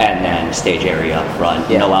 Yeah. And then stage area up front.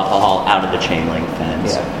 Yeah. No alcohol out of the chain link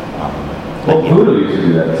fence. Yeah. Voodoo used to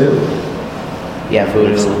do that too. Yeah,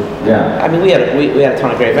 Voodoo. Yeah. I mean, we had a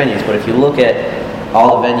ton of great venues, but if you look at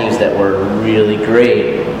all the venues that were really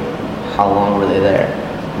great, how long were they there?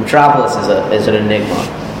 Metropolis is an enigma.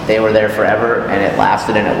 They were there forever, and it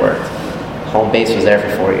lasted and it worked. Home Base was there for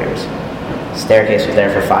 4 years. Staircase was there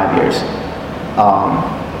for 5 years.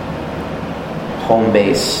 Home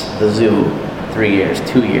Base, the Zoo, 3 years,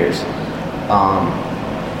 2 years.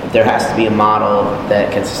 There has to be a model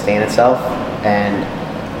that can sustain itself, and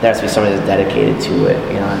there has to be somebody that's dedicated to it.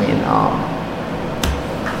 You know what I mean?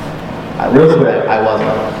 I wasn't.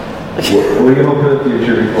 What do you hope for the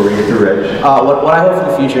future before we get to Rich? What I hope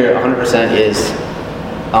for the future 100% is,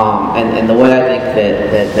 and the way I think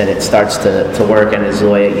that it starts to work and is the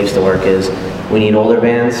way it used to work is we need older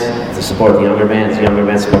bands to support the younger bands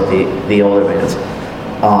support the older bands.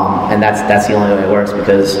 And that's the only way it works,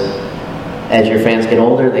 because as your fans get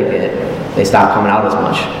older, they stop coming out as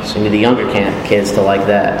much. So you need the younger kids to like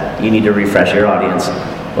that. You need to refresh your audience,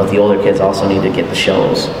 but the older kids also need to get the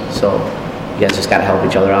shows. So you guys just got to help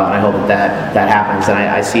each other out, and I hope that happens. And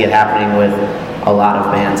I see it happening with a lot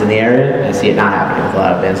of bands in the area. I see it not happening with a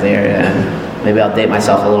lot of bands in the area, and maybe I'll date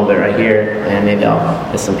myself a little bit right here, and maybe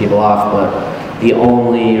I'll piss some people off, but the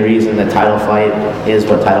only reason that Title Fight is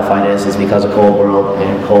what Title Fight is because of Cold World,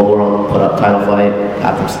 and Cold World put up Title Fight,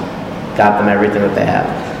 got them everything that they have.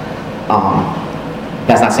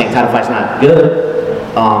 That's not saying Title Fight's not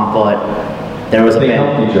good, but there was a band. They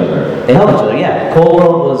helped each other. They helped each other, yeah. Cold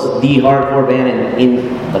World was the hardcore band in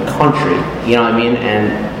the country, you know what I mean? And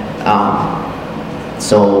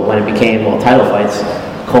so when it became, Title Fight's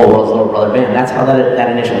Cold World's little brother band, that's how that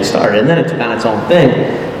initially started. And then it took on its own thing.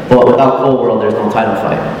 But without Cold World, there's no Title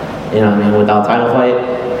Fight. You know what I mean? Without Title Fight,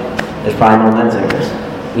 there's probably no men singers.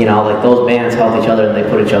 You know, like those bands help each other and they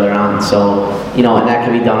put each other on. So, you know, and that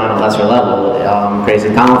can be done on a lesser level. Crazy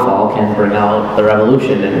Downfall can bring out the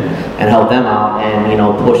Revolution and help them out and, you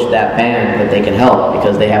know, push that band that they can help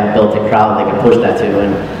because they have a built-in crowd they can push that to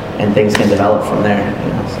and things can develop from there. You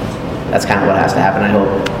know, so that's kind of what has to happen. I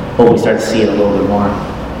hope we start to see it a little bit more.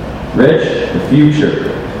 Rich, the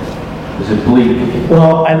future. Is it bleak?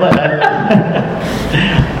 Well, I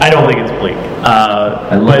don't think it's bleak.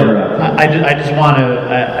 I just want to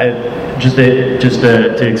just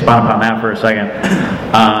to expound upon that for a second.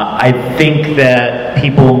 I think that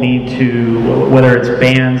people need to, whether it's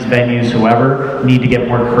bands, venues, whoever, need to get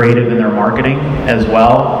more creative in their marketing as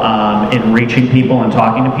well, in reaching people and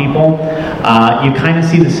talking to people. You kind of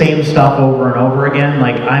see the same stuff over and over again.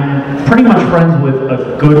 Like, I'm pretty much friends with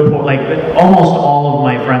a good, like almost all of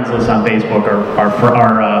my friends lists on Facebook are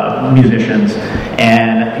musicians,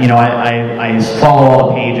 and you know I follow all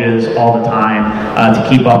the pages all the time to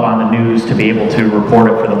keep up on the news, to be able to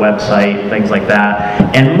report it for the website, things like that.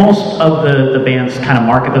 And most of the bands kind of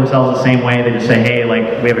market themselves the same way. They just say, hey,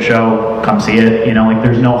 like, we have a show, come see it. You know, like,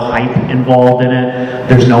 there's no hype involved in it.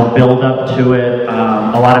 There's no build up to it.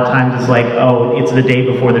 A lot of times it's like, oh, it's the day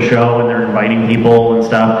before the show and they're inviting people and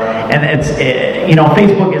stuff. And you know,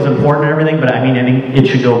 Facebook is important and everything, but I mean, I think it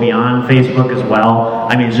should go beyond Facebook as well.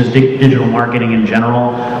 I mean, it's just digital marketing in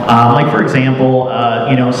general. Like, for example,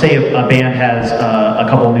 you know, say a band has a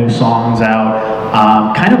couple new songs out,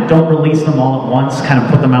 kind of don't release them all at once, kind of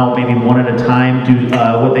put them out maybe one at a time, do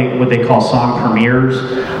what they call song premieres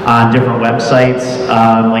on different websites.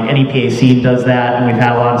 Like NEPA Scene does that, and we've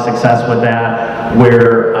had a lot of success with that,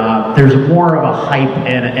 where there's more of a hype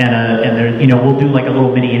and there, you know, we'll do like a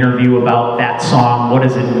little mini interview about that song. What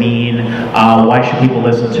does it mean? Why should people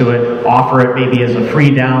listen to it? Offer it maybe as a free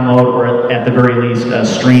download, or at the very least a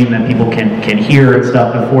stream that people can hear and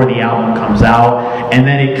stuff before the album comes out. And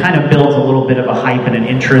then it kind of builds a little bit of a hype and an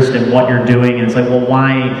interest in what you're doing. And it's like, well,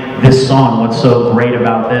 why this song? What's so great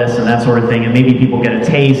about this? And that sort of thing. And maybe people get a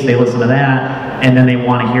taste, they listen to that, and then they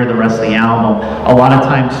want to hear the rest of the album. A lot of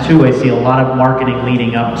times too, I see a lot of marketing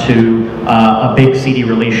leading up to a big CD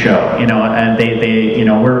release show, you know, and they you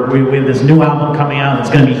know, we have this new album coming out that's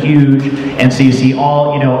going to be huge, and so you see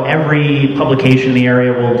all, you know, every publication in the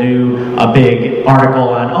area will do a big article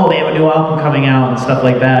on, oh, they have a new album coming out and stuff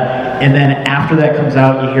like that, and then after that comes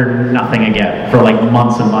out, you hear nothing again for like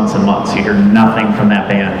months and months and months. You hear nothing from that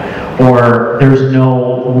band, or there's no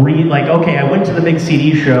like, okay, I went to the big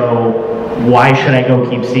CD show, why should I go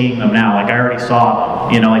keep seeing them now? Like, I already saw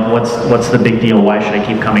them, you know, like, what's the big deal? Why should I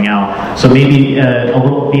keep coming out? So maybe be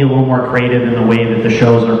a little more creative in the way that the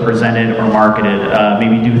shows are presented or marketed.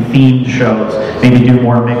 Maybe do themed shows, maybe do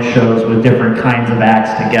more mixed shows with different kinds of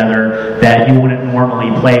acts together that you wouldn't normally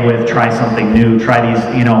play with. Try something new, try these,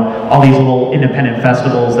 you know, all these little independent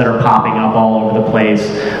festivals that are popping up all over the place.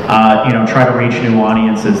 You know, try to reach new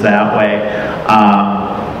audiences that way.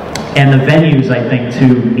 And the venues, I think,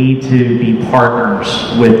 too, need to be partners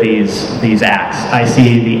with these acts. I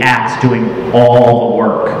see the acts doing all the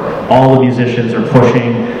work. All the musicians are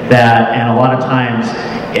pushing that, and a lot of times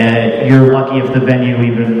you're lucky if the venue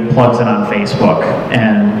even plugs it on Facebook,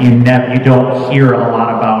 and you don't hear a lot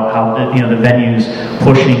about how the venues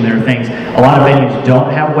pushing their things. A lot of venues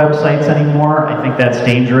don't have websites anymore. I think that's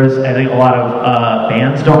dangerous. I think a lot of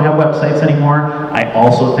bands don't have websites anymore. I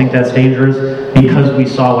also think that's dangerous, because we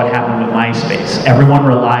saw what happened with MySpace. Everyone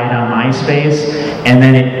relied on MySpace, and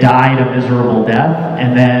then it died a miserable death,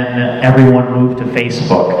 and then everyone moved to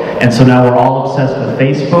Facebook. And so now we're all obsessed with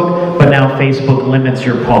Facebook, but now Facebook limits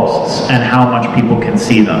your posts and how much people can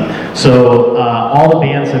see them. So all the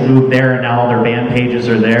bands have moved there, and now all their band pages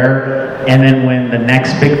are there. And then when the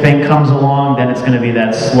next big thing comes along, then it's going to be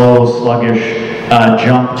that slow, sluggish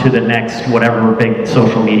jump to the next whatever big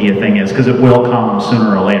social media thing is, because it will come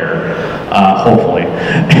sooner or later, hopefully,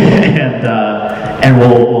 and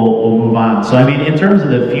we'll move on. So I mean, in terms of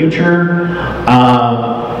the future,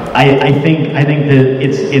 I think that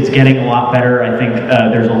it's getting a lot better. I think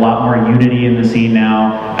there's a lot more unity in the scene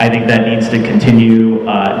now. I think that needs to continue,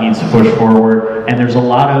 needs to push forward. And there's a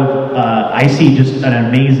lot of, I see just an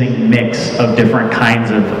amazing mix of different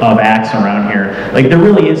kinds of acts around here. Like, there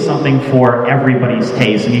really is something for everybody's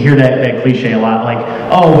taste. And you hear that cliche a lot, like,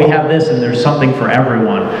 oh, we have this and there's something for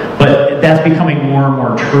everyone. But that's becoming more and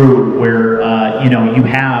more true, where, you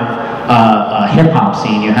have a hip-hop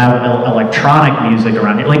scene, you have electronic music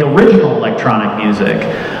around here, like original electronic music,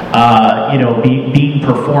 being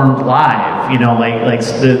performed live, like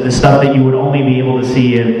the stuff that you would only be able to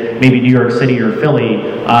see in maybe New York City or Philly.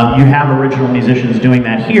 You have original musicians doing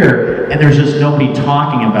that here, and there's just nobody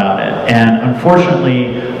talking about it. And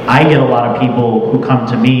unfortunately, I get a lot of people who come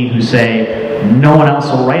to me who say, no one else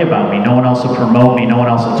will write about me, no one else will promote me, no one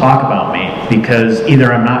else will talk about me, because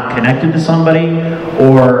either I'm not connected to somebody,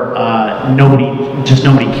 or nobody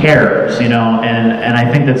cares, and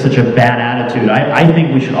I think that's such a bad attitude. I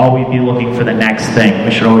think we should always be looking for the next thing.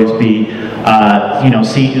 We should always be,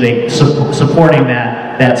 supporting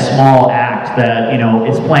that small act that,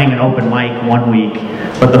 is playing an open mic one week,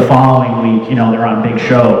 but the following week, they're on big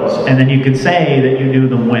shows. And then you could say that you knew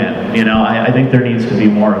them when, I think there needs to be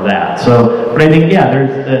more of that. So, but I think,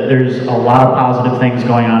 there's a lot of positive things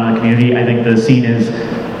going on in the community. I think the scene is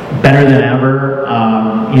better than ever.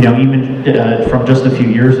 Even from just a few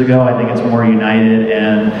years ago, I think it's more united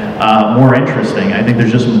and more interesting. I think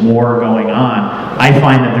there's just more going on. I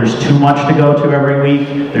find that there's too much to go to every week.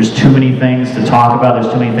 There's too many things to talk about.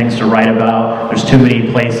 There's too many things to write about. There's too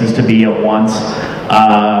many places to be at once.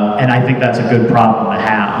 And I think that's a good problem to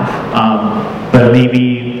have. But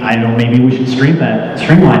maybe we should streamline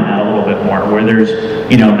that a little bit more, where there's,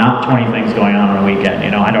 not 20 things going on a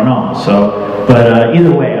weekend, I don't know. So, but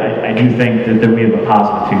either way, I do think that we have a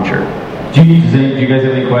positive future. Do you guys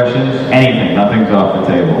have any questions? Anything, nothing's off the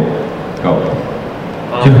table. Go.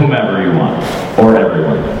 To whomever you want, or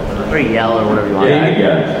everyone. Or yell or whatever you want.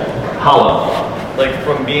 Yeah. Holla. Like,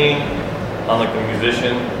 from being on the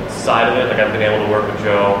musician side of it, I've been able to work with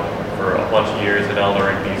Joe for a bunch of years at Eleanor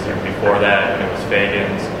and BC. Before that, when it was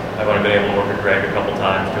Fagan's, I've only been able to work with Greg a couple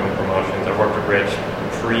times doing promotions. I've worked with Rich,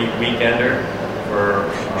 Weekender, for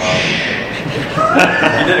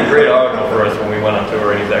he did a great article for us when we went on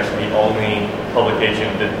tour, and he's actually the only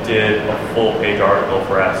publication that did a full-page article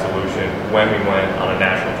for AfA Solution when we went on a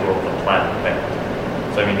national tour with a platinum band.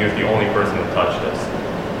 So he was the only person that touched us.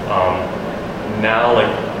 Now,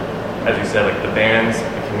 as you said, the bands,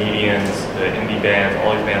 the comedians, the indie bands,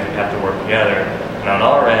 all these bands, we have to work together. And on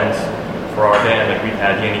our end, for our band, we've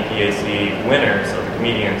had the NEPA winners of the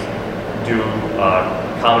comedians do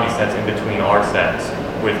comedy sets in between our sets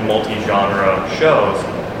with multi-genre shows,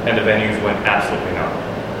 and the venues went absolutely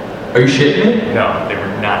nuts. Are you shitting me? No, they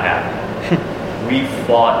were not happy. We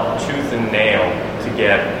fought tooth and nail to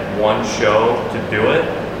get one show to do it,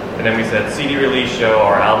 and then we said, CD release show,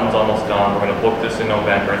 our album's almost done, we're going to book this in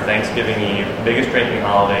November, Thanksgiving Eve, biggest drinking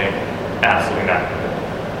holiday, absolutely not going to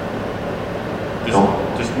do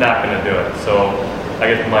it. Just not going to do it. So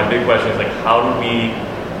I guess my big question is, how do we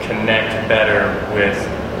connect better with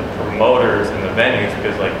the promoters and the venues,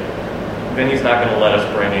 because venue's not going to let us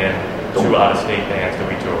bring in 2 out-of-state bands that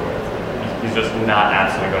we tour with. He's just not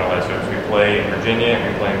absolutely going to let us do it. We play in Virginia and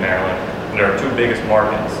we play in Maryland, and they're our 2 biggest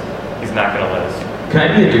markets. He's not going to let us. Can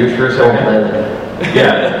I be a douche for a second?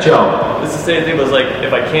 Yeah, Joe. It's the same thing. It was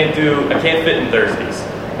if I can't fit in Thursdays.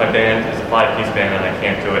 My band is a 5-piece band and I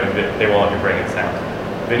can't do it, and they won't let me bring in sound.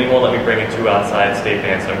 Vinny won't let me bring in 2 outside state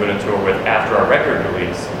bands that I'm going to tour with after our record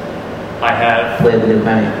release. I have play the new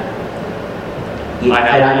venue.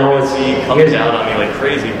 I know it's coming down on me like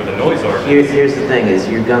crazy with the noise ordinance. Here's the thing: is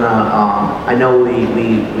you're gonna. I know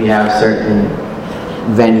we have certain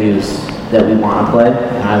venues that we want to play,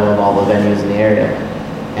 and I love all the venues in the area.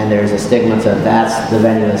 And there's a stigma to that's the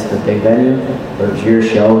venue, that's the big venue. But it's your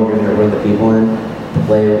show, and you're gonna bring the people in,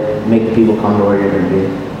 play, make the people come to where you're gonna be.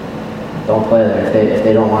 Don't play there. If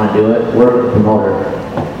they don't want to do it, work with the promoter.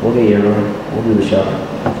 We'll get you a room. We'll do the show.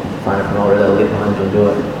 Find a promoter that'll get behind you and do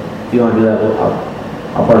it. If you want to do that,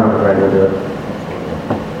 I'll partner with Greg. We'll do it.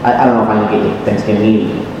 I don't know if I'm gonna get you Thanksgiving Eve.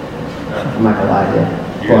 I'm not gonna lie to you.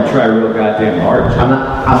 You're gonna try real goddamn hard. I'm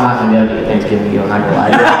not gonna be able to get Thanksgiving Eve. I'm not gonna lie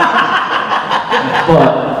to you.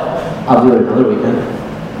 But I'll do it another weekend.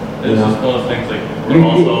 It's just one of those things like we're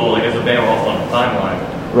also like as a band we're also on the timeline.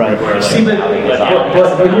 Right. Where, like, See, but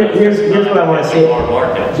here's what I want to say.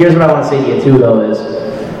 Here's what I want to say to you too, though, is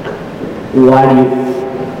why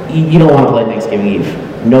do you don't want to play Thanksgiving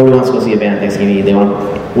Eve? Nobody wants to go see a band on Thanksgiving Eve. They want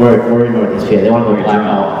we're in Northeast PA. They want to go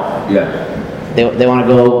blackout. Yeah. They want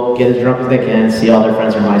to go get as drunk as they can, see all their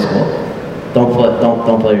friends from high school. Don't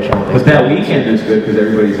play your show on Thanksgiving. But that weekend is good because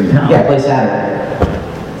everybody's in town. Yeah, play Saturday.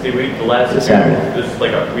 See, we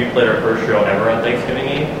played our first show ever on Thanksgiving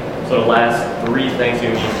Eve. So the last 3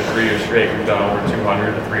 Thanksgiving Eves for 3 years straight, we've done over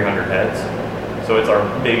 200 to 300 heads. So it's our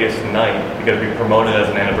biggest night because we promote it as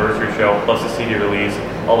an anniversary show, plus a CD release.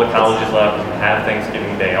 All the colleges left have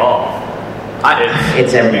Thanksgiving Day off.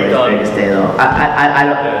 It's everybody's biggest day, though. I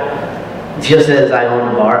don't. Just as I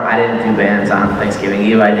owned a bar, I didn't do bands on Thanksgiving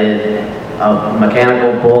Eve. I did a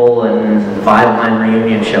mechanical bull and 5-line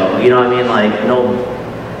reunion show. You know what I mean? Like, no.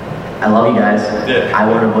 I love you guys. Yeah.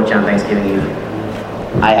 I wouldn't book you on Thanksgiving Eve.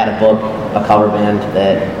 I had to book a cover band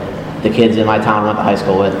that the kids in my town went to high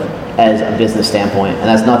school with as a business standpoint, and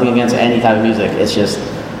that's nothing against any type of music. It's just,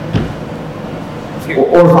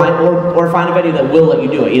 or find a venue that will let you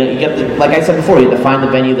do it. You know, you get the, like I said before, you have to find the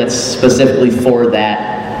venue that's specifically for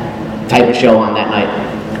that type of show on that night,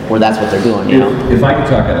 where that's what they're doing. You know. If I could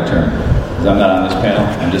talk out of turn, because I'm not on this panel,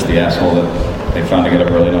 I'm just the asshole that they found to get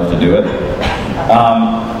up early enough to do it.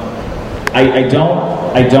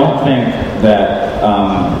 I don't think that,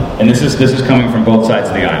 and this is coming from both sides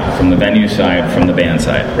of the aisle, from the venue side, from the band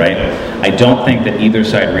side, right? I don't think that either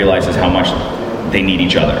side realizes how much they need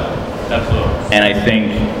each other. Absolutely. And I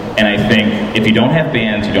think if you don't have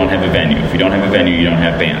bands, you don't have a venue. If you don't have a venue, you don't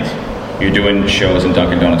have bands. You're doing shows in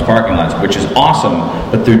Dunkin' Donuts parking lots, which is awesome,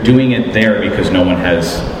 but they're doing it there because none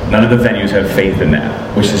of the venues have faith in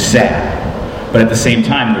that, which is sad. But at the same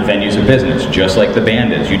time, the venue's a business, just like the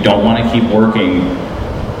band is. You don't want to keep working.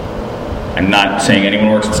 I'm not saying anyone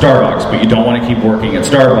works at Starbucks, but you don't want to keep working at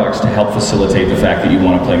Starbucks to help facilitate the fact that you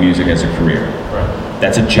want to play music as a career. Right.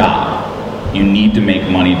 That's a job. You need to make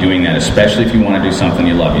money doing that, especially if you want to do something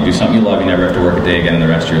you love. You do something you love, you never have to work a day again in the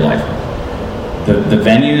rest of your life. The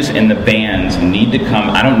venues and the bands need to come.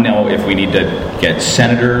 I don't know if we need to get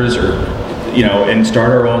senators or, and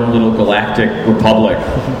start our own little galactic republic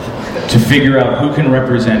to figure out who can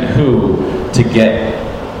represent who to get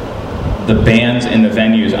the bands and the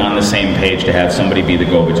venues on the same page to have somebody be the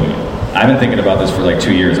go-between. I've been thinking about this for like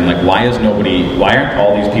 2 years. I'm like, why aren't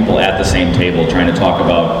all these people at the same table trying to talk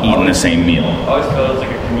about eating the same meal? I always felt it was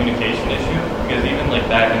like a communication issue because even like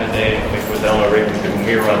back in the day, like with Eleanor Rigby, when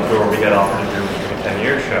we were on tour, we got offered to do like a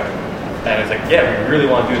 10-year show. And it's like, yeah, we really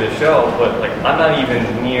want to do this show, but like I'm not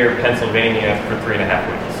even near Pennsylvania for 3.5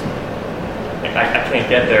 weeks. Like, I can't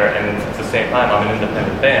get there, and at the same time, I'm an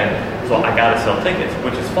independent band, so I gotta sell tickets,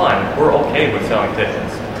 which is fine. We're okay with selling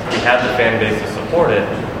tickets. We have the fan base to support it,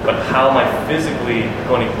 but how am I physically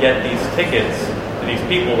going to get these tickets to these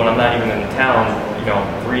people when I'm not even in the town,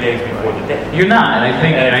 3 days before the day? You're not, and I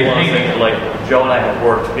think like Joe and I have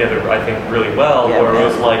worked together, I think, really well, where it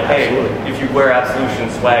was like, hey, if you wear Absolution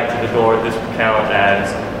swag to the door, this counts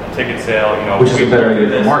as ticket sale, which is a better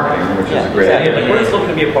idea for marketing, which is a great idea. Like, we're just looking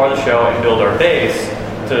to be a part of the show and build our base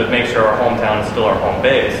to make sure our hometown is still our home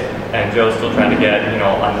base. And Joe's still trying to get, a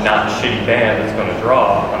not shitty band that's going to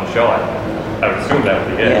draw on the show. I would assume that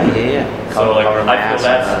would be it. Yeah. So like, I feel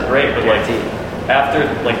that's great, but like after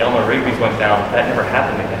like Eleanor Rigby's went down, that never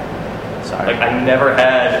happened again. Sorry. Like I never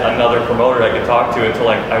had another promoter I could talk to until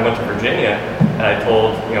like I went to Virginia. And I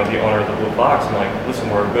told, the owner of the Blue Fox, I'm like, listen,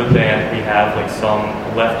 we're a good band. We have like some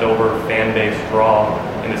leftover fan base draw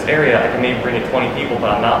in this area. I can maybe bring in 20 people, but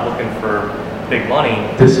I'm not looking for big money.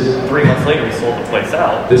 3 months later, we sold the place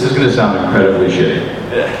out. This is going to sound incredibly shitty.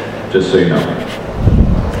 Yeah. Just so you know.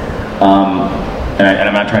 And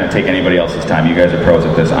I'm not trying to take anybody else's time. You guys are pros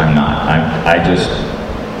at this. I'm not.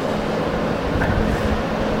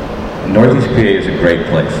 Northeast PA is a great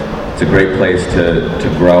place. It's a great place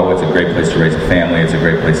to grow. It's a great place to raise a family. It's a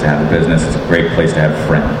great place to have a business. It's a great place to have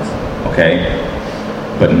friends. Okay?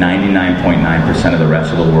 But 99.9% of the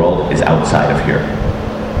rest of the world is outside of here.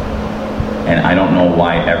 And I don't know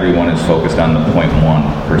why everyone is focused on the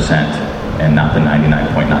 0.1% and not the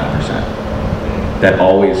 99.9%. That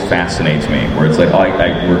always fascinates me, where it's like,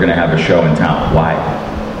 we're going to have a show in town. Why?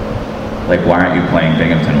 Like, why aren't you playing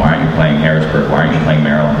Binghamton? Why aren't you playing Harrisburg? Why aren't you playing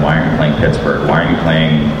Maryland? Why aren't you playing Pittsburgh? Why aren't you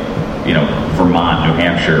playing, Vermont, New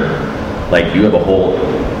Hampshire? Like, you have a whole...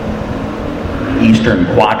 eastern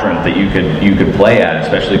quadrant that you could play at,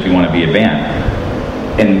 especially if you want to be a band,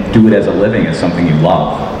 and do it as a living as something you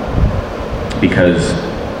love, because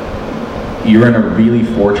you're in a really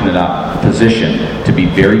fortunate position to be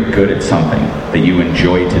very good at something that you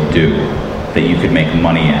enjoy to do, that you could make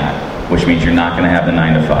money at, which means you're not going to have the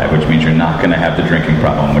 9 to 5, which means you're not going to have the drinking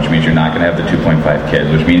problem, which means you're not going to have the 2.5 kids,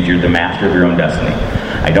 which means you're the master of your own destiny.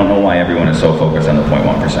 I don't know why everyone is so focused on the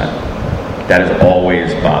 0.1%. That has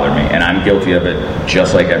always bothered me, and I'm guilty of it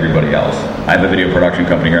just like everybody else. I have a video production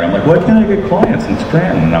company here, and I'm like, why can't I get clients in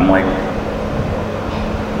Scranton? And I'm like,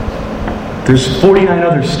 there's 49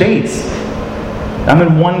 other states. I'm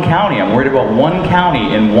in one county. I'm worried about one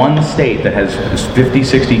county in one state that has 50,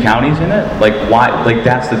 60 counties in it. Like, why? Like,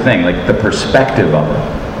 that's the thing. Like, the perspective of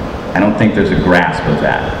it. I don't think there's a grasp of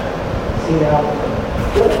that. See,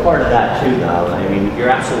 what's part of that, too, though? I mean, you're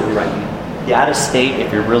absolutely right. The out-of-state,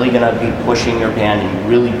 if you're really going to be pushing your band and you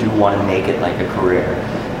really do want to make it like a career,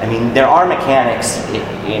 I mean, there are mechanics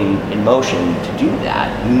in motion to do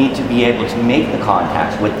that. You need to be able to make the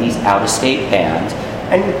contacts with these out-of-state bands.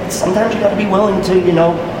 And sometimes you got to be willing to,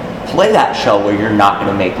 play that show where you're not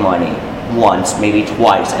going to make money once, maybe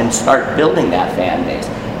twice, and start building that fan base.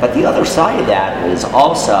 But the other side of that is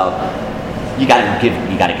also you got to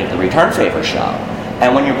give the return favor show.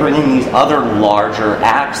 And when you're bringing these other larger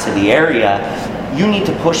acts to the area, you need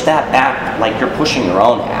to push that back like you're pushing your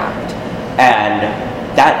own act. And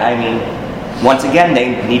that, I mean, once again,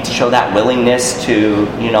 they need to show that willingness to,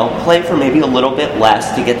 play for maybe a little bit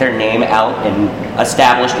less to get their name out and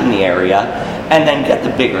established in the area, and then get the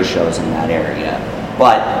bigger shows in that area.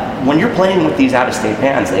 But when you're playing with these out-of-state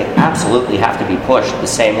bands, they absolutely have to be pushed the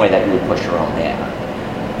same way that you would push your own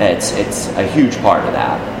band. It's a huge part of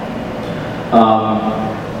that.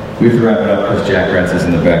 We have to wrap it up because Jack Retz is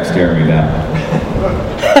in the back staring me down.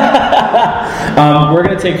 We're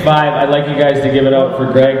going to take 5. I'd like you guys to give it up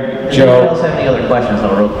for Greg, Does Joe. anybody else have any other questions,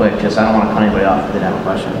 though, real quick? Just, I don't want to cut anybody off if they didn't have a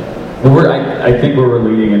question. Well, I think we're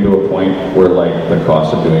leading into a point where, like, the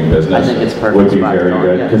cost of doing business I think it's perfect would be spot very going,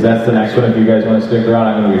 good. yeah. Because that's the next one. If you guys want to stick around,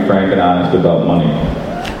 I'm going to be frank and honest about money.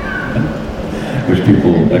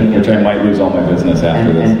 Which I might lose all my business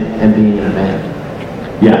after this. And being in a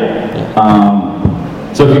band. Yeah.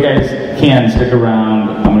 So if you guys can, stick around.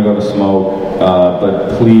 I'm going to go to smoke.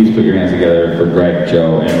 But please put your hands together for Greg,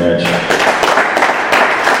 Joe, and Rich.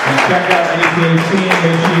 And check out NEPA Scene.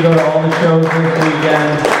 Make sure you go to all the shows this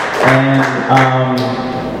weekend. And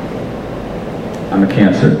I'm a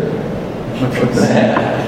Cancer.